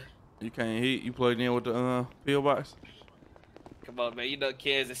for real. You can't heat. You plugged in with the field box. Come on, man. You know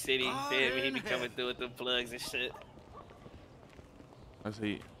Kansas City. You feel me? He be coming through with them plugs and shit. That's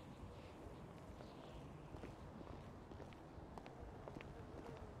heat.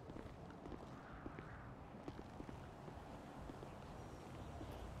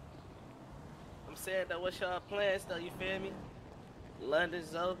 I'm saying though, what's y'all plans though? You feel me? London,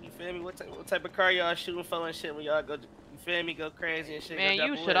 Zoe, you feel me? What type of car y'all shooting for and shit when y'all go? You feel me? Go crazy and shit. Man,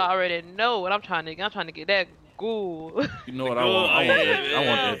 you should already know what I'm trying to get. I'm trying to get that ghoul. You know what I want? I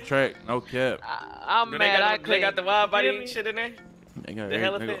want that track, no cap. I'm mad. They got the wild body shit in there. They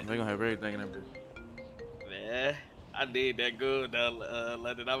gonna have everything in that bitch. Man, I need that ghoul though,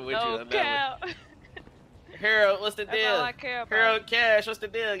 London. I'm with you on cap. that one. Harold, what's the deal? That's all I care about. Harold Cash, what's the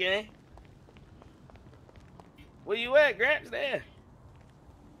deal, gang? Where you at, Gramps? There.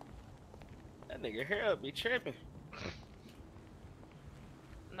 That nigga Harold be tripping.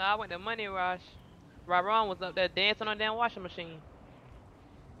 No, I went to Money Rush. Ron was up there dancing on the damn washing machine.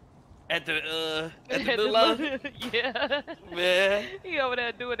 At the new low? Yeah. Man. He over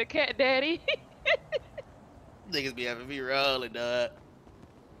there doing the cat daddy. Niggas be having me rolling, dog.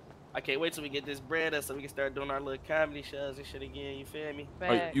 I can't wait till we get this bread up so we can start doing our little comedy shows and shit again, you feel me?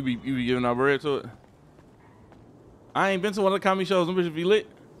 Oh, you be giving our bread to it? I ain't been to one of the comedy shows. Them bitches be lit.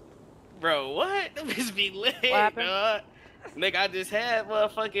 Bro, what? Them bitches be lit, what happened? dog. Nigga, I just had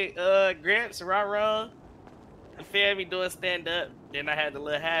motherfucking Gramps, Rah-Rah. You feel me? Doing stand-up. Then I had the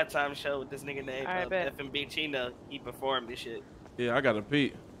little halftime show with this nigga named FMB Chino. He performed this shit. Yeah, I got a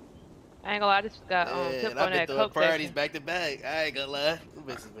peep. I ain't gonna lie, I just got tip I've on been that throwing coke parties station. back to back. I ain't gonna lie. Them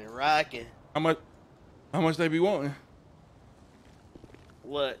bitches been rocking. How much they be wanting?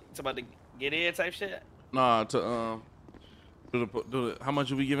 What? It's about to get in type shit? Nah, to how much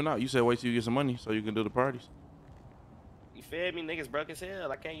you be giving out? You said wait till you get some money so you can do the parties. You feel me? Niggas broke as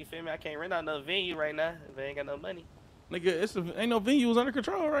hell. You feel me? I can't rent out no venue right now if I ain't got no money. Nigga, ain't no venues under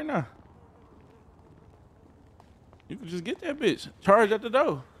control right now. You can just get that bitch. Charge at the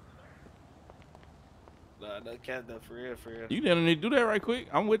door. Nah, no cap though, for real, for real. You didn't need to do that right quick.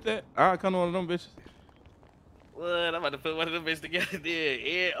 I'm with that. I'll come to one of them bitches. What? I'm about to put one of them bitches together there.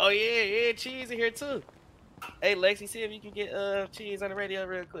 Yeah. Oh, yeah, cheese in here too. Hey, Lexi, see if you can get cheese on the radio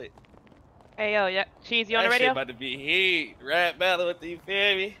real quick. Hey, yo, yeah, cheese, you on the That radio? shit about to be heat. Rap battle with the, you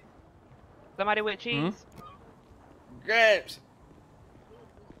feel me? Somebody with cheese? Grabs.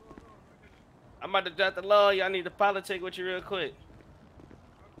 I'm about to drop the law. Y'all need to politic with you real quick.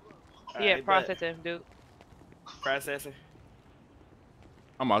 Yeah, Right, processing, dude. Processing.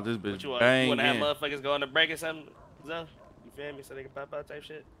 I'm out this bitch. What you want? You want to have motherfuckers go on the break or something? So, you feel me? So they can pop out type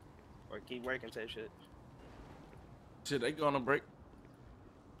shit? Or keep working type shit? Shit, they go on a break.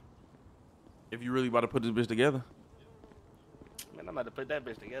 If you really about to put this bitch together. Man, I'm about to put that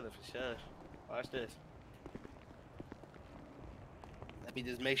bitch together for sure. Watch this. Let me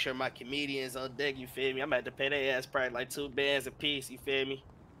just make sure my comedians on deck, you feel me? I'm about to pay their ass probably like 2 bands a piece, you feel me?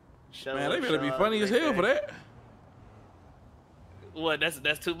 Man, they better be funny as hell for that. What, that's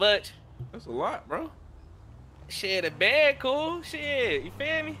too much? That's a lot, bro. Shit, a band cool. Shit, you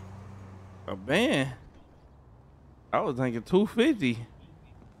feel me? A band? I was thinking 250.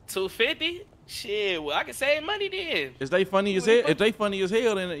 250? Shit, well, I can save money then. Is they funny as hell? If they funny as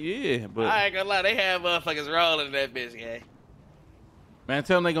hell, then yeah, but I ain't gonna lie, they have motherfuckers rolling in that bitch, gang. man,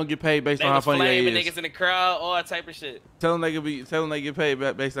 tell them they gonna get paid based They on how was funny they flaming is. niggas in the crowd, all type of shit. Tell them they get paid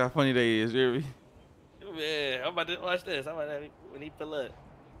based on how funny they is. You hear me? Man, I'm about to watch this. I'm about to when he pull up.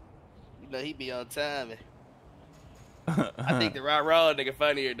 You know he be on time. I think the raw nigga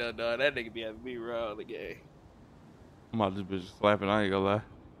funnier though, dog. That nigga be having me raw the game. I'm out this bitch slapping. I ain't gonna lie.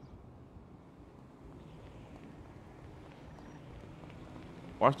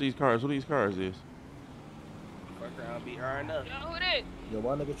 Watch these cars. Who these cars is? Fuck around, be hard enough. Yo, who this? Yo,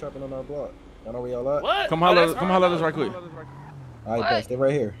 why niggas trapping on our block? Y'all know where y'all at? What? Come holler at us right quick. Alright, guys, stay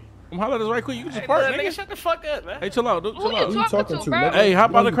right here. Come holler at us right quick. You can just Hey, park, look, nigga. shut the fuck up, man. Hey, chill out, dude. Chill Who out. you talking to, nigga? Hey,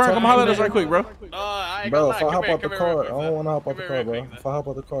 hop out the Who car. you Come holler at us talking right quick, bro. No, I ain't Bro, gonna if I lie. hop out the Come car, here, I don't wanna hop out the car, bro. If I hop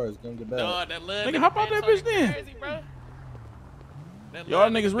out the car, it's gonna get bad. No, that little Nigga, hop out that bitch then. crazy, bro. That Y'all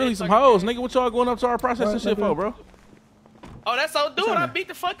little niggas really bitch some talking hoes. crazy. Nigga, what y'all going up to our processing shit for, bro? Oh, that's so dude. I beat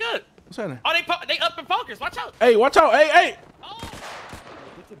the fuck up. What's happening? Oh, they up in pokers. Watch out. Hey, watch out. Hey, hey.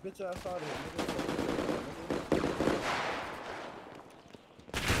 Get your bitch ass out of here, nigga.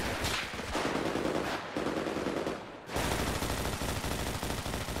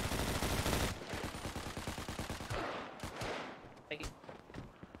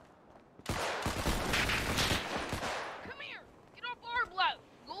 Come here. Get off our block,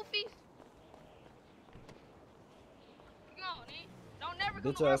 goofies. Come on, eh? Don't never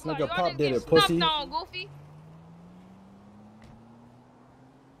come Bitch to our ass block. nigga Y'all Pop just did get it, pussy. snuffed on, goofy.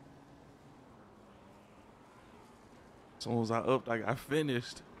 As soon as I upped, I got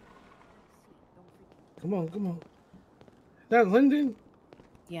finished. Come on, come on. That Linden?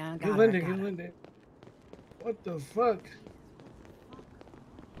 Yeah, I Get got Linden, her. get Linden. What the fuck?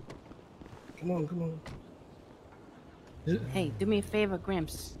 Come on, come on. Hey, do me a favor,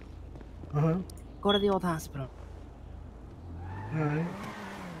 Grimps. Uh-huh. Go to the old hospital. Alright.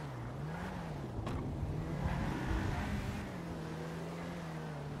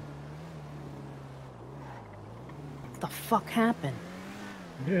 What the fuck happened?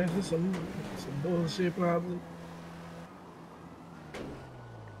 Yeah, this is some bullshit probably.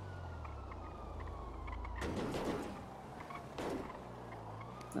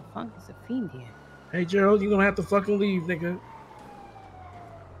 The fuck is a fiend here? Hey Gerald, you're gonna have to fucking leave, nigga.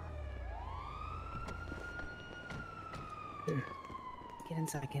 Get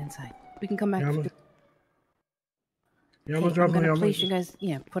inside, get inside. We can come back. Yeah, I'm to gonna Hey, drop I'm him gonna here. place you guys.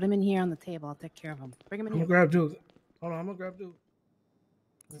 Yeah, put him in here on the table. I'll take care of him. Bring him in I'm here. gonna grab dude. Hold on, I'm gonna grab dude.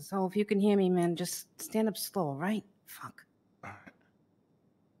 So if you can hear me, man, just stand up slow, right? Fuck.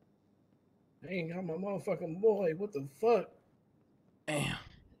 Dang, I'm a motherfucking boy. What the fuck? Damn.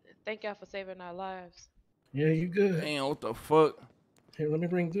 Thank y'all for saving our lives. Yeah, you good. Damn, what the fuck? Here, let me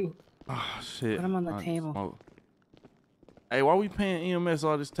bring dude. Oh, shit. Put him on the I table. smoke. Hey, why we paying EMS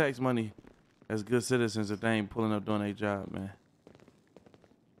all this tax money as good citizens if they ain't pulling up doing their job, man?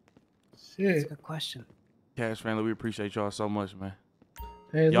 That's a good question. Cash family, we appreciate y'all so much, man.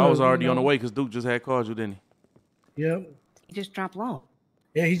 Hey, Y'all look, was already you know, on the way because Duke just had called you, didn't Yep. He just dropped low.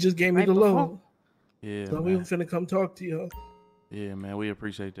 Yeah, he just gave me Right the before. low. he? Yeah, So we man. were finna come talk to y'all. Yeah, man. We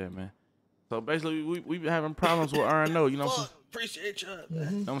appreciate that, man. So basically, we been having problems with R&O, you know what I'm saying? Appreciate you. Mm-hmm. You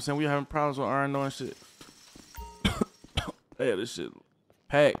know what I'm saying? We having problems with R&O and shit. Yeah, this shit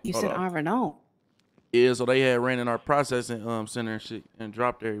packed. You Hold said on. R&O. Yeah, so they had ran in our processing center and shit and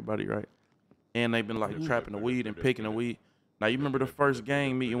dropped everybody, right? And they've been like trapping the weed and picking the weed. Now you remember the first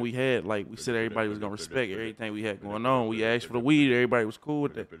gang meeting we had, like we said everybody was gonna respect everything we had going on. We asked for the weed, everybody was cool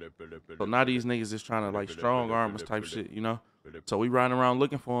with that. So now these niggas is trying to like strong arm us type shit, you know? So we riding around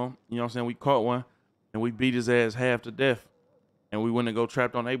looking for him, you know what I'm saying? We caught one and we beat his ass half to death. And we went and go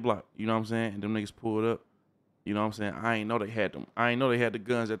trapped on A block, you know what I'm saying? And them niggas pulled up. You know what I'm saying? I ain't know they had them. I ain't know they had the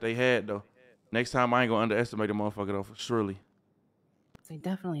guns that they had though. Next time I ain't gonna underestimate the motherfucker though, for surely. They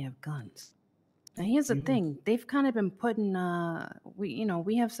definitely have guns. Now here's the thing: they've kind of been putting,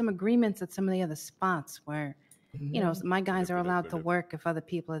 we have some agreements at some of the other spots where, my guys are allowed to work if other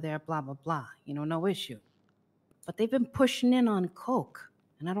people are there, blah blah blah. No issue. But they've been pushing in on coke,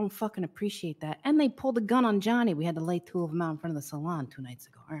 and I don't fucking appreciate that. And they pulled a gun on Johnny. We had to lay 2 of them out in front of the salon 2 nights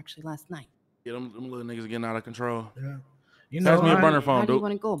ago, or actually last night. Yeah, them little niggas getting out of control. Yeah. Pass me a burner phone, How do you dude.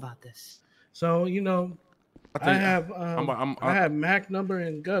 want to go about this? So I have I have Mac number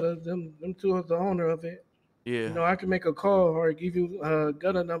and Gutter. Them 2 are the owner of it. Yeah. I can make a call or give you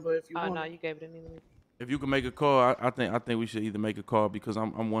Gutter number if you want. Oh no, you gave it to me. If you can make a call, I think we should either make a call because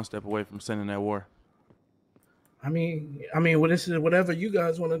I'm 1 step away from sending that war. I mean, well, this is whatever you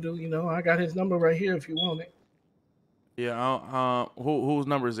guys want to do. I got his number right here if you want it. Yeah. Whose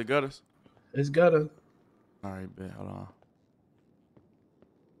number is it? Gutters? It's Gutter. All right, bet. Hold on.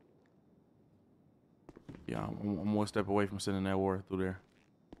 Yeah, I'm 1 step away from sending that war through there.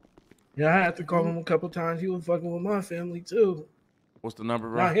 Yeah, I had to call him a couple times. He was fucking with my family too. What's the number,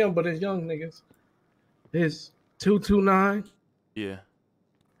 bro? Not him, but his young niggas. It's 229. Yeah.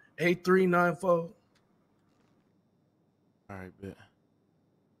 8394. All right, bet.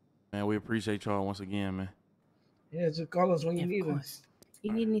 Man, we appreciate y'all once again, man. Yeah, just call us when you need us. If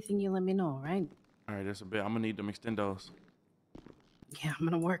you need anything, you let me know, right? All right, that's a bet. I'm gonna need them extendos. Yeah, I'm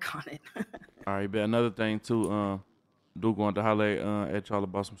gonna work on it. All right, bet. Another thing too, Duke wanted to holler at y'all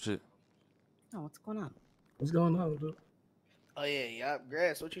about some shit. Oh, what's going on? What's going on, dude? Oh yeah,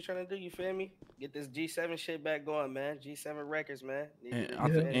 Grass, what you trying to do? You feel me? Get this G7 shit back going, man. G7 records, man. And I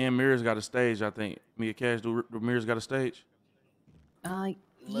think and Mirror's got a stage. I think Mia Cash do Mirror's got a stage.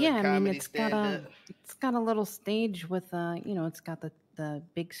 Yeah, I mean it's got a little stage with it's got the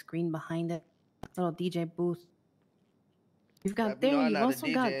big screen behind it, little DJ booth. You've got there. You've also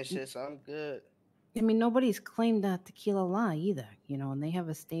got. Shit, so I'm good. I mean, nobody's claimed that Tequila La either, and they have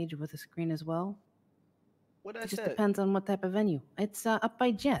a stage with a screen as well. What It just depends on what type of venue. It's up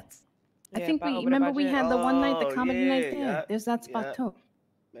by Jets. I think we by had the one night, the Oh, comedy night there. yeah, There's that spot too.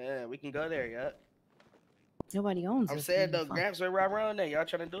 Man, we can go there, yeah. Nobody owns it. I'm saying though, Gramps, where right around there? Y'all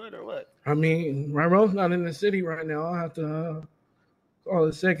trying to do it or what? I mean, Ryro's not in the city right now. I'll have to call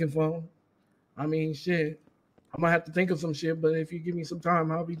his second phone. I mean, shit. I might have to think of some shit, but if you give me some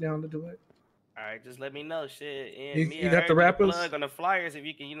time, I'll be down to do it. All right, just let me know, shit. And You got the rappers? Plug on the flyers if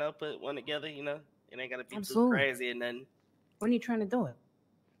you can, put one together, It ain't gotta be Absolutely. too crazy and nothing. When are you trying to do it?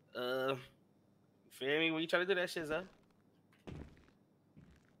 Feel me? When you trying to do that shit, Zah?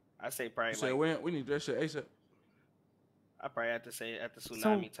 I say probably Say when we need that shit ASAP. I probably have to say at the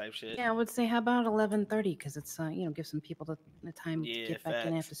tsunami type shit. Yeah, I would say how about 11:30 because it's give some people the time to get back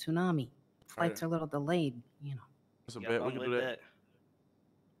in after tsunami. Flights are a little delayed, That's a bet. We can do that.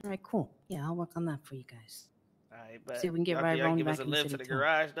 All right, cool. Yeah, I'll work on that for you guys. All right, but See if we can get y'all Ryrone give back us a in the lift to city the too.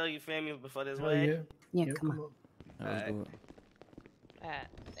 garage though. You feel me? Before this Oh, way. Yeah, come on. Let's do it.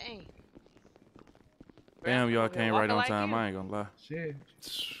 Dang. Damn, y'all came right on like time. you. I ain't gonna lie. Shit.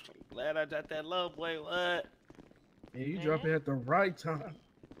 Glad I got that low, boy. What? Yeah, you drop it at the right time.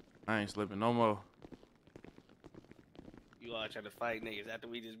 I ain't slipping no more. You all trying to fight niggas after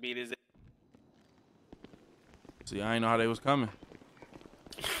we just beat his. See, I ain't know how they was coming.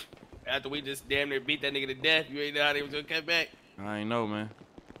 After we just damn near beat that nigga to death, you ain't know how they was gonna come back. I ain't know, man.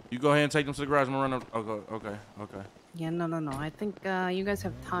 You go ahead and take them to the garage. I'm gonna run up. Okay. Yeah, no. I think you guys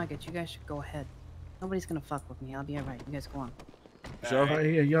have targets. You guys should go ahead. Nobody's gonna fuck with me. I'll be alright. You guys go on. Sure. All right,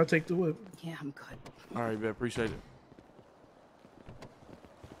 here, y'all take the whip. Yeah, I'm good. All right, bet. Appreciate it.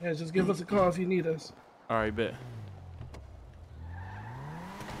 Yeah, just give us a call if you need us. All right, bet.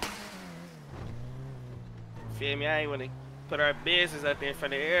 Feel me? I ain't wanna put our business out there in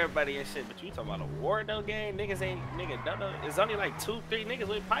front of everybody and shit. But you talking about a war though game? Niggas ain't don't know. It's only like 2-3 niggas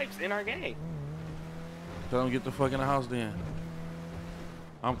with pipes in our game. Tell them get the fuck in the house then.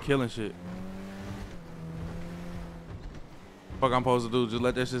 I'm killing shit. Fuck I'm supposed to do? Just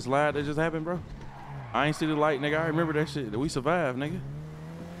let that shit slide? That just happened, bro? I ain't see the light, nigga. I remember that shit. We survived, nigga.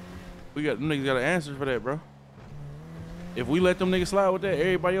 Them niggas got an answer for that, bro. If we let them niggas slide with that,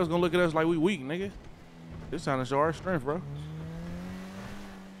 everybody else gonna look at us like we weak, nigga. This time to show our strength, bro.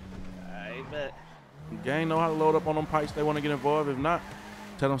 I bet. Gang know how to load up on them pipes. They want to get involved. If not,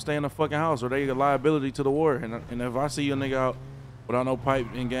 tell them stay in the fucking house or they a liability to the war. And if I see a nigga out without no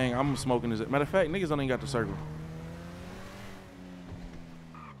pipe in gang, I'm smoking his. Matter of fact, niggas don't even got the circle.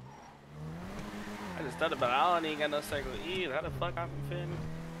 I just thought about it. I don't even got no circle either. How the fuck I can feel me?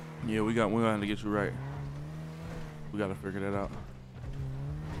 Yeah, we gonna have to get you right. We gotta figure that out.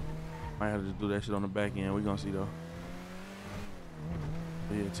 Might have to do that shit on the back end. We gonna see though.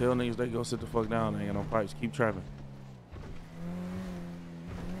 But yeah, tell niggas they go sit the fuck down. They ain't got no pipes. Keep trapping.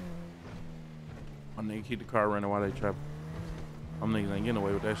 My nigga keep the car running while they trapping. Them niggas ain't getting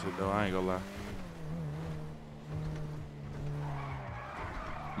away with that shit though. I ain't gonna lie.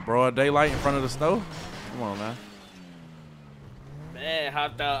 Broad daylight in front of the stove? Come on, man. Man,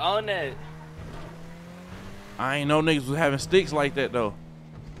 hopped out on that. I ain't know niggas was having sticks like that though.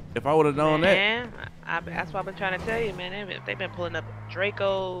 If I would have known that. That's what I've been trying to tell you, man. They've been pulling up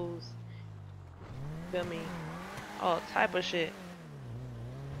Dracos. Feel me? All type of shit.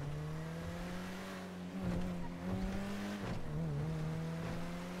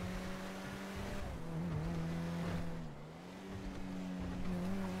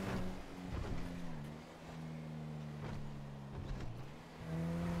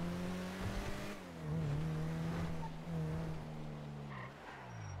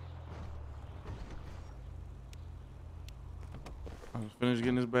 Finish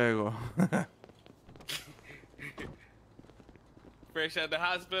getting this bag off. Fresh out the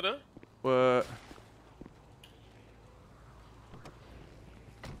hospital. What?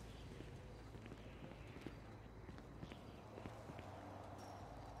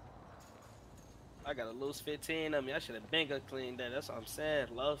 I got a loose 15 of me. I should have been gonna clean that. That's what I'm saying.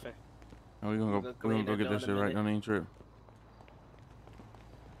 Loafing. Oh, we gonna go get that shit right. Don't even trip.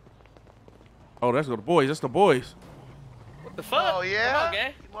 Oh, that's the boys. That's the boys. What the fuck? Oh yeah? Come on,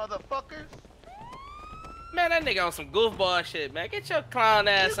 gang. You motherfuckers. Man, that nigga on some goofball shit, man. Get your clown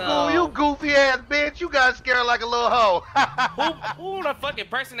ass on. You goofy ass bitch. You got scared like a little hoe. Who the fuck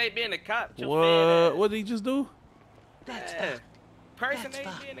impersonate being a cop? What? What did he just do? Yeah. Impersonate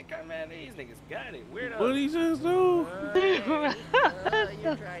being a cop, man. These niggas got it. Weirdo. What did he just do?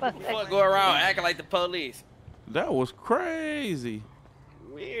 Fuck, go around acting like the police. That was crazy.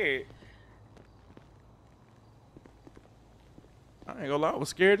 Weird. I ain't gonna lie, I was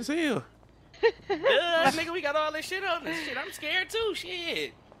scared as hell. Nigga, we got all this shit on this shit. I'm scared too.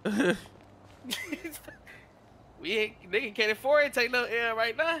 Shit. We ain't, nigga can't afford to take no L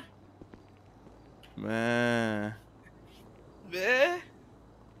right now. Man. Man.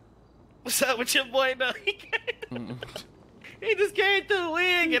 What's up with your boy though? He just came through the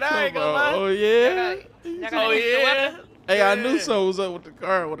wig and I ain't gonna lie. Oh yeah? Oh yeah? Hey, I knew something was up with the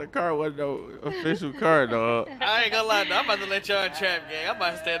car when the car wasn't no official car, dog. I ain't gonna lie, though. I'm about to let y'all trap, gang. I'm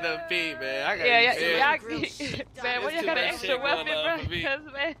about to stand up and feed, man. I got man, when you got an extra weapon, bro, because,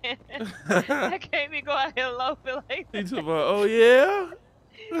 man, I can't even go out here loafing like that. He talking about, oh yeah?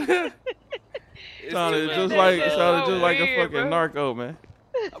 Sounded just like a fucking narco, man.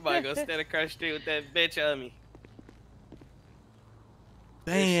 I'm about to go stand across the street with that bitch on me.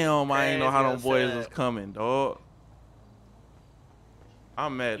 Damn, I ain't know how them boys was coming, dog.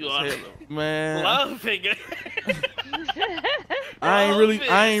 I'm mad as hell, man. Love finger. I ain't really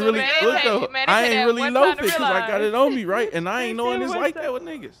low because I got it on me, right? And I ain't knowing it's like that with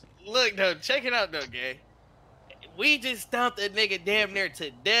niggas. Look though, check it out though, gang. We just stumped a nigga damn near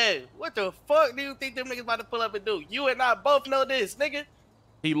to death. What the fuck do you think them niggas about to pull up and do? You and I both know this, nigga.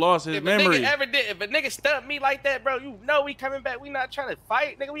 He lost his memory. If a nigga stumped me like that, bro, you know we coming back. We not trying to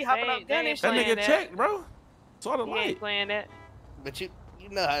fight, nigga. We hopping out gun and shit. That nigga checked, bro. Saw the light. Ain't playing that. But you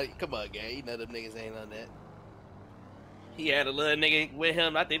know how, come on, gang. You know them niggas ain't on that. He had a little nigga with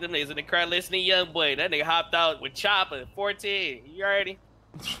him. I think them niggas in the crowd listening, young boy. That nigga hopped out with Chopper, 14. You already?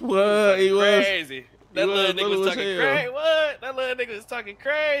 What? He was crazy. That little nigga was talking crazy. What? That little nigga was talking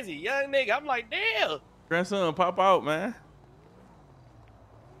crazy. Young nigga. I'm like, damn. Grandson, pop out, man.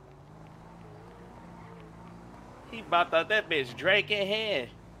 He bopped out that bitch Drake in hand.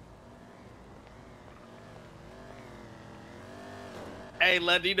 Hey,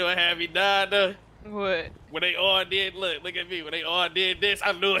 Lundy, you know how he died though? What? When they all did, look at me. When they all did this,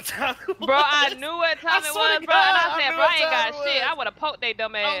 I knew what time it was. Bro, I knew what time it was, bro. And I said, bro, I ain't got shit. I would have poked they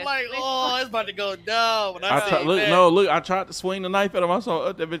dumb ass. I'm like, oh, it's about to go down. When I tried to swing the knife at him. I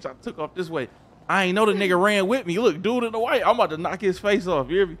saw that bitch. I took off this way. I ain't know the nigga ran with me. Look, dude in the white. I'm about to knock his face off.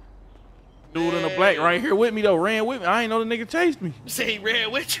 You hear me? Dude in the black right here with me though ran with me. I ain't know the nigga chased me. You say he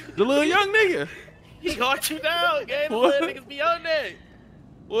ran with you? The little young nigga. He got you down, gang. The little niggas be on that.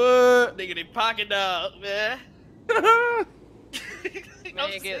 What? Nigga, they pocket dog, man. Man, we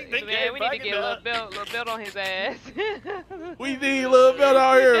need to get a little belt on his ass. We need a little belt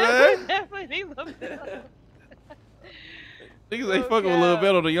out here, man. Definitely need a little belt. Niggas ain't fucking with Lil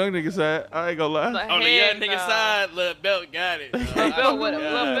Belt on the young nigga side. I ain't gonna lie. On the young nigga side, Lil Belt got it.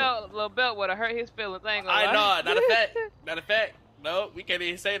 Lil Belt would have hurt his feelings. I ain't gonna lie. I know, not a fact. Not a fact. No, we can't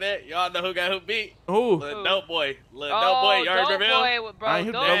even say that. Y'all know who got who beat. Who? Lil Dope Boy. Lil Dope Boy. Y'all remember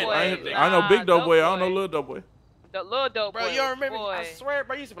him? I know Big Dope Boy. I don't know Lil Dope Boy. The Lil Dope Boy. Bro, you don't remember? I swear,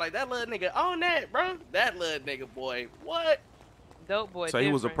 bro, you used to be like, that little nigga on that, bro. That little nigga boy. What? Dope Boy. So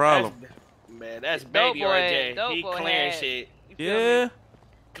he was a problem. Man, that's baby RJ. He clearing shit. Yeah.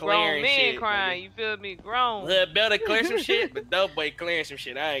 Clearing men shit. crying, you feel me? Grown. Lil Belt clear some shit, but Dope Boy clearing some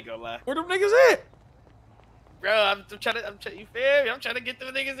shit. I ain't gonna lie. Where them niggas at? Bro, I'm trying to, you feel me? I'm trying to get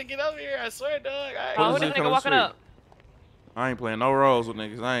them niggas to get over here. I swear, dog. Who this nigga walking up? I ain't playing no roles with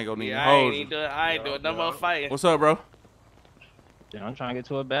niggas. I ain't gonna need I ain't doing no more fighting. What's up, bro? Yeah, I'm trying to get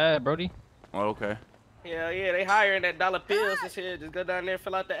to a bad, Brody. Oh, okay. Hell yeah, they hiring that dollar pills and shit. Just go down there and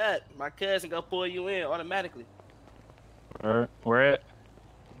fill out the app. My cousin go pull you in automatically. Where at?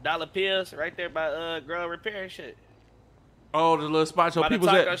 Dollar pills right there by Girl Repair and shit. Oh, the little spot your by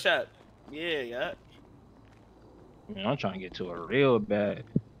people's the taco at. shop. Yeah. Man, I'm trying to get to a real bad.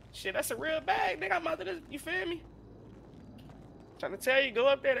 Shit, that's a real bag. They got mother. You feel me? Trying to tell you, go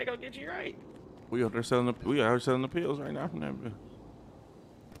up there. They gonna get you right. We out there selling the pills right now from that bill.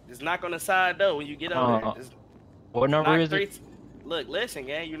 Just knock on the side door when you get over there. Just what number is it? Look, listen,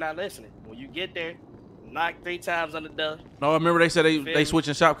 gang. You're not listening. When you get there, knock 3 times on the door. No, I remember they said they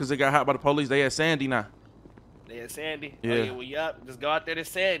switching shop because they got hot by the police. They at Sandy now. They at Sandy. Yeah. Oh, yeah, well, you up? Just go out there to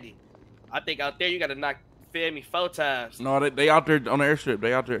Sandy. I think out there you gotta knock. Feel me 4 times. No, they out there on the airstrip.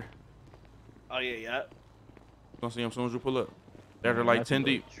 They out there. Oh yeah. Gonna see them as soon as you pull up. They're there like 10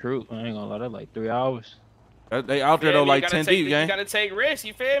 deep. True. I ain't gonna lie. That's like 3 hours. They out there though like 10 deep, gang. You gotta take risks.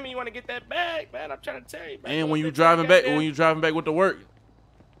 You feel me? You wanna get that bag, man? I'm trying to tell you. Man, And when you driving back with the work,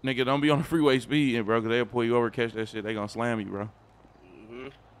 nigga, don't be on the freeway speeding, bro, because they'll pull you over, catch that shit. They gonna slam you, bro.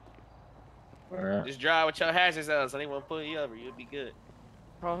 Just drive with your hazards on, so they won't pull you over. You'll be good.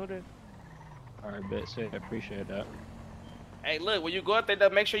 Oh, who did? All right, bet. Say, I appreciate that. Hey, look, when you go up there, though,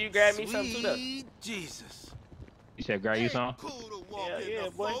 make sure you grab me something too, though. Jesus. You said grab you some? Yeah,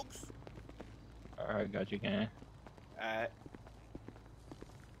 boy. All right, got you, gang. All right.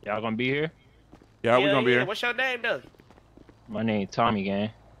 Y'all gonna be here? Yeah, we gonna be here. What's your name, though? My name Tommy, gang.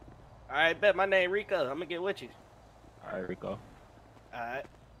 All right, bet. My name Rico. I'm gonna get with you. All right, Rico. All right.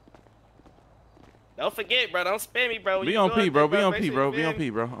 Don't forget, bro. Don't spam me, bro. Be on P, bro. Be on P, bro. Be on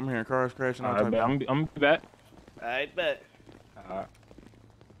P, bro. I'm hearing cars crashing. All right, bet. I'm back. All right, bet. All right.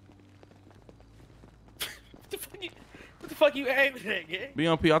 What the fuck you aiming at, gang? Be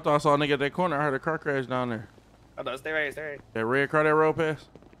on P. I thought I saw a nigga at that corner. I heard a car crash down there. Oh, no, stay right. That red car that rolled past.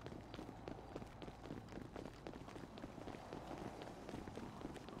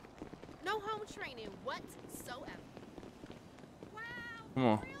 No home training whatsoever. Wow. Come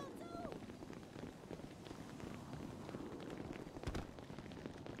on.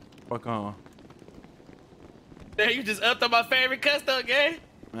 Fuck on. Damn, you just upped on my favorite custom, gang.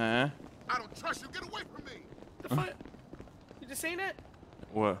 Man. I don't trust you. Get away from me. The fuck? You just seen that?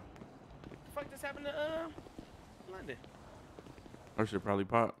 What? The fuck just happened to London? That shit probably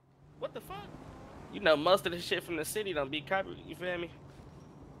pop. What the fuck? You know most of the shit from the city don't be copied. You feel me?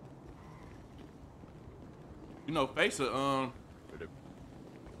 You know, Face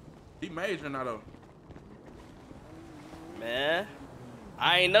he major now though. Man,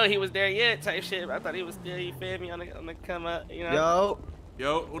 I ain't know he was there yet. Type shit. I thought he was still. You feel me? On the come up. You know.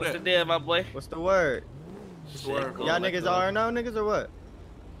 Yo, who What's that? the deal, my boy? What's the word? Cool. Y'all niggas RNO niggas or what?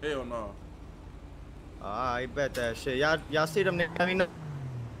 Hell no. I bet that shit. Y'all see them niggas? Let me know.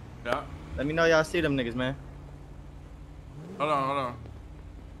 Yeah. Let me know y'all see them niggas, man. Hold on.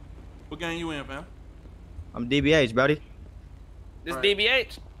 What gang you in, fam? I'm DBH, buddy. This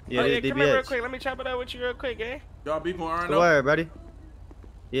DBH? Yeah, oh, yeah, this come here real DBH. quick. Let me chop it up with you real quick, gang. Y'all beefing with What's RNO? the word, buddy?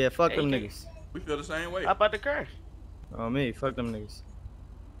 Yeah, fuck Hey, them you niggas. We feel the same way. How about the car? Oh, me. Fuck them niggas.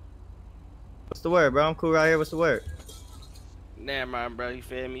 What's the word, bro? I'm cool right here. What's the word? Never mind, bro. You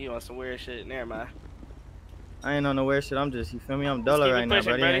feel me? You on some weird shit. Never mind. I ain't on no weird shit. I'm just, you feel me? I'm Just duller keep right it now,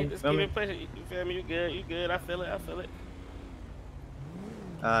 pushing, buddy. buddy. You Just feel keep me? it pushing. You feel me? You good? You good? I feel it. I feel it.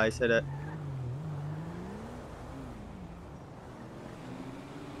 I said that.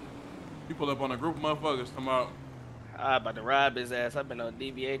 You pull up on a group of motherfuckers talking about. I about to rob his ass. I've been on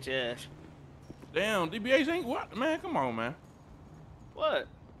DBHS. Damn, DBH ain't what? Man, come on, man. What?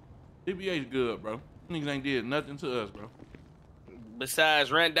 DBH good, bro. Niggas ain't did nothing to us, bro.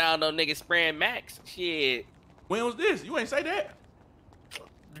 Besides run down those niggas spraying Max. Shit. When was this? You ain't say that.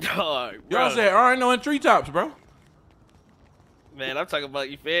 Dog, bro. Y'all said, all right, no, in treetops, bro. Man, I'm talking about,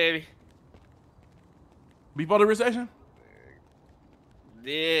 you feel me? Before the recession?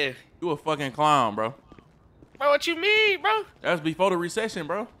 Yeah. You a fucking clown, bro. Bro, what you mean, bro? That's before the recession,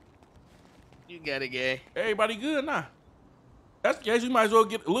 bro. You got it, gay. Everybody good now. That's the case. You might as well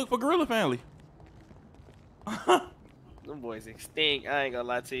look for Gorilla Family. Them boys extinct. I ain't gonna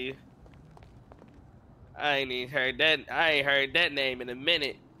lie to you. I ain't even heard that. I ain't heard that name in a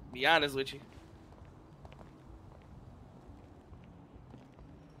minute. Be honest with you.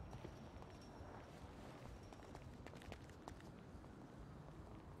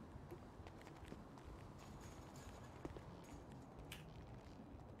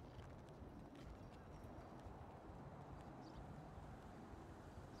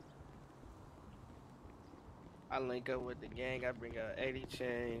 I link up with the gang. I bring out 80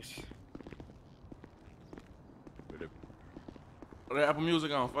 change. Put that Apple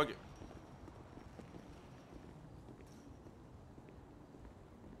Music on. Fuck it.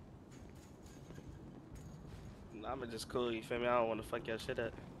 I'ma just cool. You feel me? I don't want to fuck your shit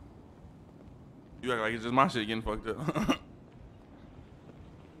up. You act like it's just my shit getting fucked up.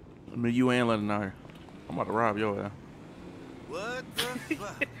 I mean, you ain't letting out here. I'm about to rob your ass. What the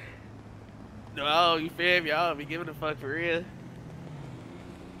fuck? No, you feel me? I don't be giving a fuck for real.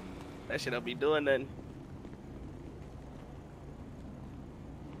 That shit don't be doing nothing.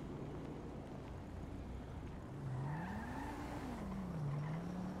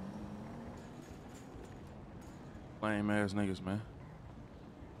 Lame ass niggas, man.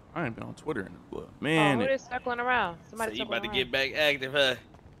 I ain't been on Twitter in a blood. Oh, Man. who is circling around? Somebody So you circling about to around. get back active, huh?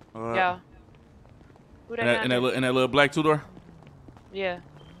 Yeah. Who that in down that little black two-door? Yeah.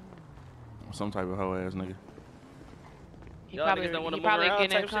 Some type of hoe ass nigga. He Y'all probably, niggas don't wanna he move probably around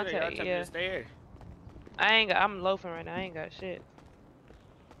getting in type shit, or y'all contact. tell me Yeah. to stay here? I'm loafing right now. I ain't got shit.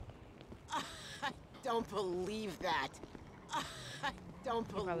 I don't believe that. I don't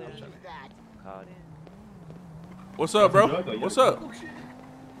believe that. Called in. What's up, bro? What's up?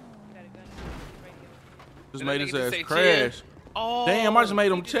 Just And made that his nigga ass just say crash. chill. Oh, damn, I just made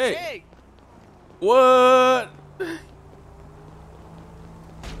him he did check. What?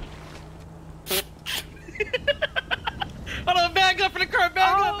 Hold on, back up in the car,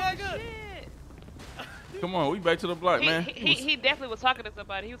 back up, back up. Come on, we back to the block, man. He definitely was talking to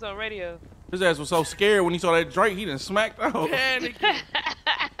somebody. He was on radio. His ass was so scared when he saw that Drake, he done smacked out. Panicking.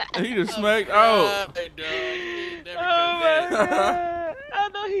 He just smacked out. Oh my god! I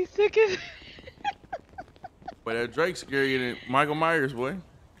know he's sick of it. But that Drake scarier than Michael Myers, boy.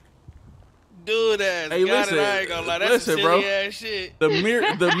 Dude ass. Hey, got listen, it, I ain't gonna lie. That's listen, some bro. silly ass shit.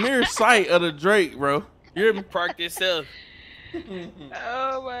 The mere sight of the Drake, bro. You hear me? Park yourself.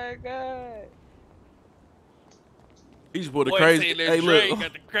 Oh my god! He just pulled the Boy, crazy. seen that Hey, Drake look.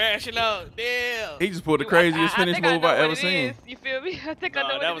 got the crashing out. Damn. He just pulled the craziest finish think I move know I what ever it seen. is. You feel me? I think I know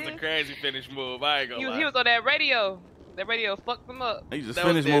No, what that it was is. a crazy finish move. I ain't gonna lie. He was on that radio. That radio fucked him up. He just That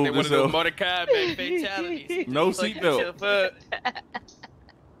was finished one moving of those himself. Mordecai Bay fatalities. No Fuck seatbelt. yourself up.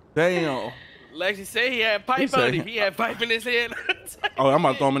 Damn. Lexi said he had pipe He on said- him. He had pipe in his head. Oh, I'm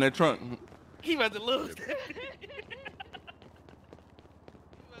about to throw him in that trunk. He about to lose.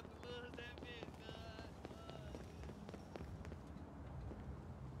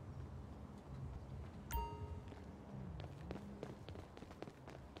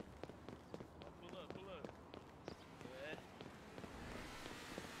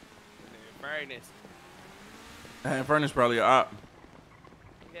 Furnace. That furnace probably a op.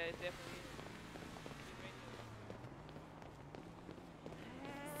 Yeah, it definitely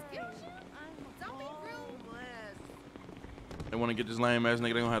They want to get this lame ass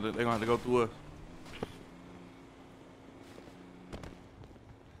nigga. They gonna have to go through us.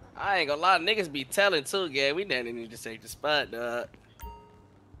 I ain't gonna lie, niggas be telling too, gang. We didn't need to take the spot, dog.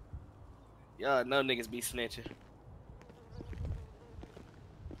 Y'all know niggas be snitching.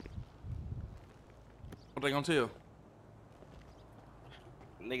 What they gonna tell?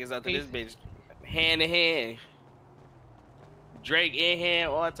 Niggas out to this bitch hand in hand. Drake in hand,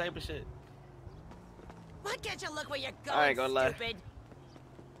 all type of shit. Why can't you look where you're going, I ain't gonna lie. stupid?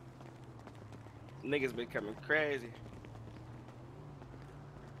 Niggas been coming crazy.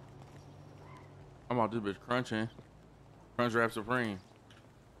 I'm out this bitch crunching. Crunch Wrap Supreme.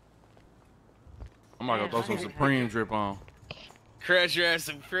 I'm gonna go throw some Supreme drip on. Crunch Wrap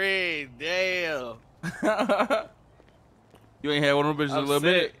Supreme, damn. You ain't had one of them bitches in a little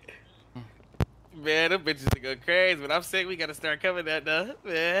bit. Man, them bitches go crazy, but I'm sick. We gotta start coming that though,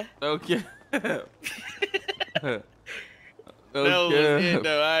 man. Okay. That was it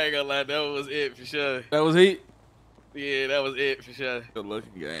though. I ain't gonna lie, that was it for sure. That was heat? Yeah, that was it for sure. Good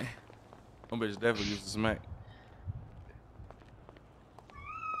looking game. Them bitches definitely used to smack.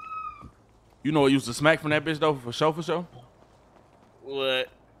 You know what used to smack from that bitch though, for sure, for sure? What?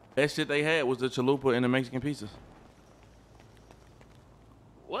 That shit they had was the chalupa and the Mexican pizzas.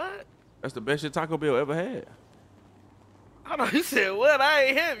 What? That's the best shit Taco Bell ever had. I don't know, you said what? I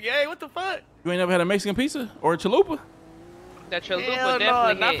ain't him, gang. What the fuck? You ain't never had a Mexican pizza or a chalupa? That chalupa Hell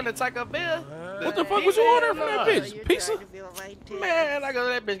definitely no, not hit. from the Taco Bell. What the fuck was you ordering from that bitch? Pizza? Man, I go to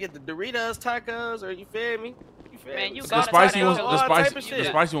that bitch get the Doritos tacos, or you feel me? You feel Man, me? you The gotta spicy try ones, that the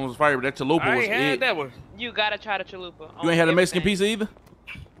spicy one was fire, but that chalupa I was ain't had it. that one. You gotta try the chalupa. You ain't had a Mexican pizza either?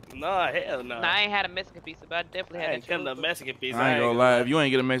 Nah, hell no. Nah, I ain't had a Mexican pizza, but I definitely I had ain't that come to chalupa. Mexican pizza. I ain't gonna lie. If you ain't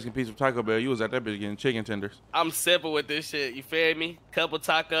get a Mexican pizza from Taco Bell, you was at that bitch getting chicken tenders. I'm simple with this shit. You feel me? Couple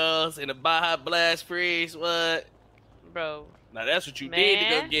tacos and a Baja Blast freeze. What? Bro. Now that's what you need to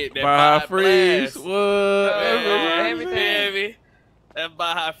go get. That Baja Baja freeze. Blast. What? You feel me? That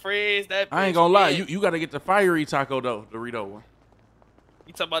Baja freeze. That I ain't bitch gonna lie. lit. You gotta get the fiery taco though, Dorito one.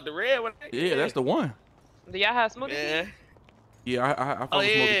 You talking about the red one? Yeah, that's the one. Do y'all have smoothies? Yeah. Yeah, I fuck Oh with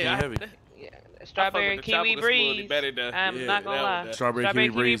Smoky King yeah. heavy. Strawberry kiwi breeze. Better though. I'm Yeah, not gonna lie. Strawberry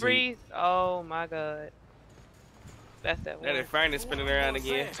kiwi breeze. Oh my god. That's that one. That furnace spinning around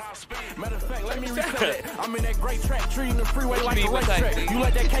again. Matter of fact, let me reset it. I'm in that great track, treating the freeway What like you a mean, race what track. type, You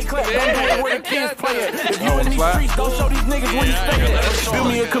let that cake clap, don't know where the kids play it. If you in these streets, go show these niggas where you stay at. Build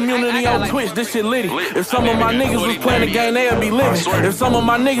me a community on Twitch, this shit litty. If some of my niggas was playing the game, they'd be living. If some of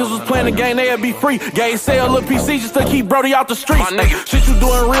my niggas was playing the game, they'd be free. Gang sell a PC just to keep Brody out the streets. Shit you do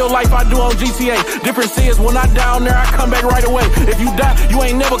in real life, I do on GTA. Difference is when I down there, I come back right away. If you die, you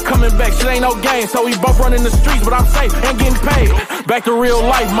ain't never coming back. Shit ain't no game, so we both running the streets, but I'm safe and getting paid. Back to real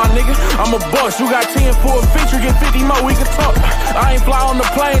life, my nigga. I'm a boss. You got 10 for a feature, get 50 more, we can talk. I ain't fly on the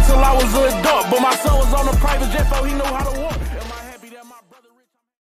plane till I was an adult, but my son was on a private jet, so he knew how to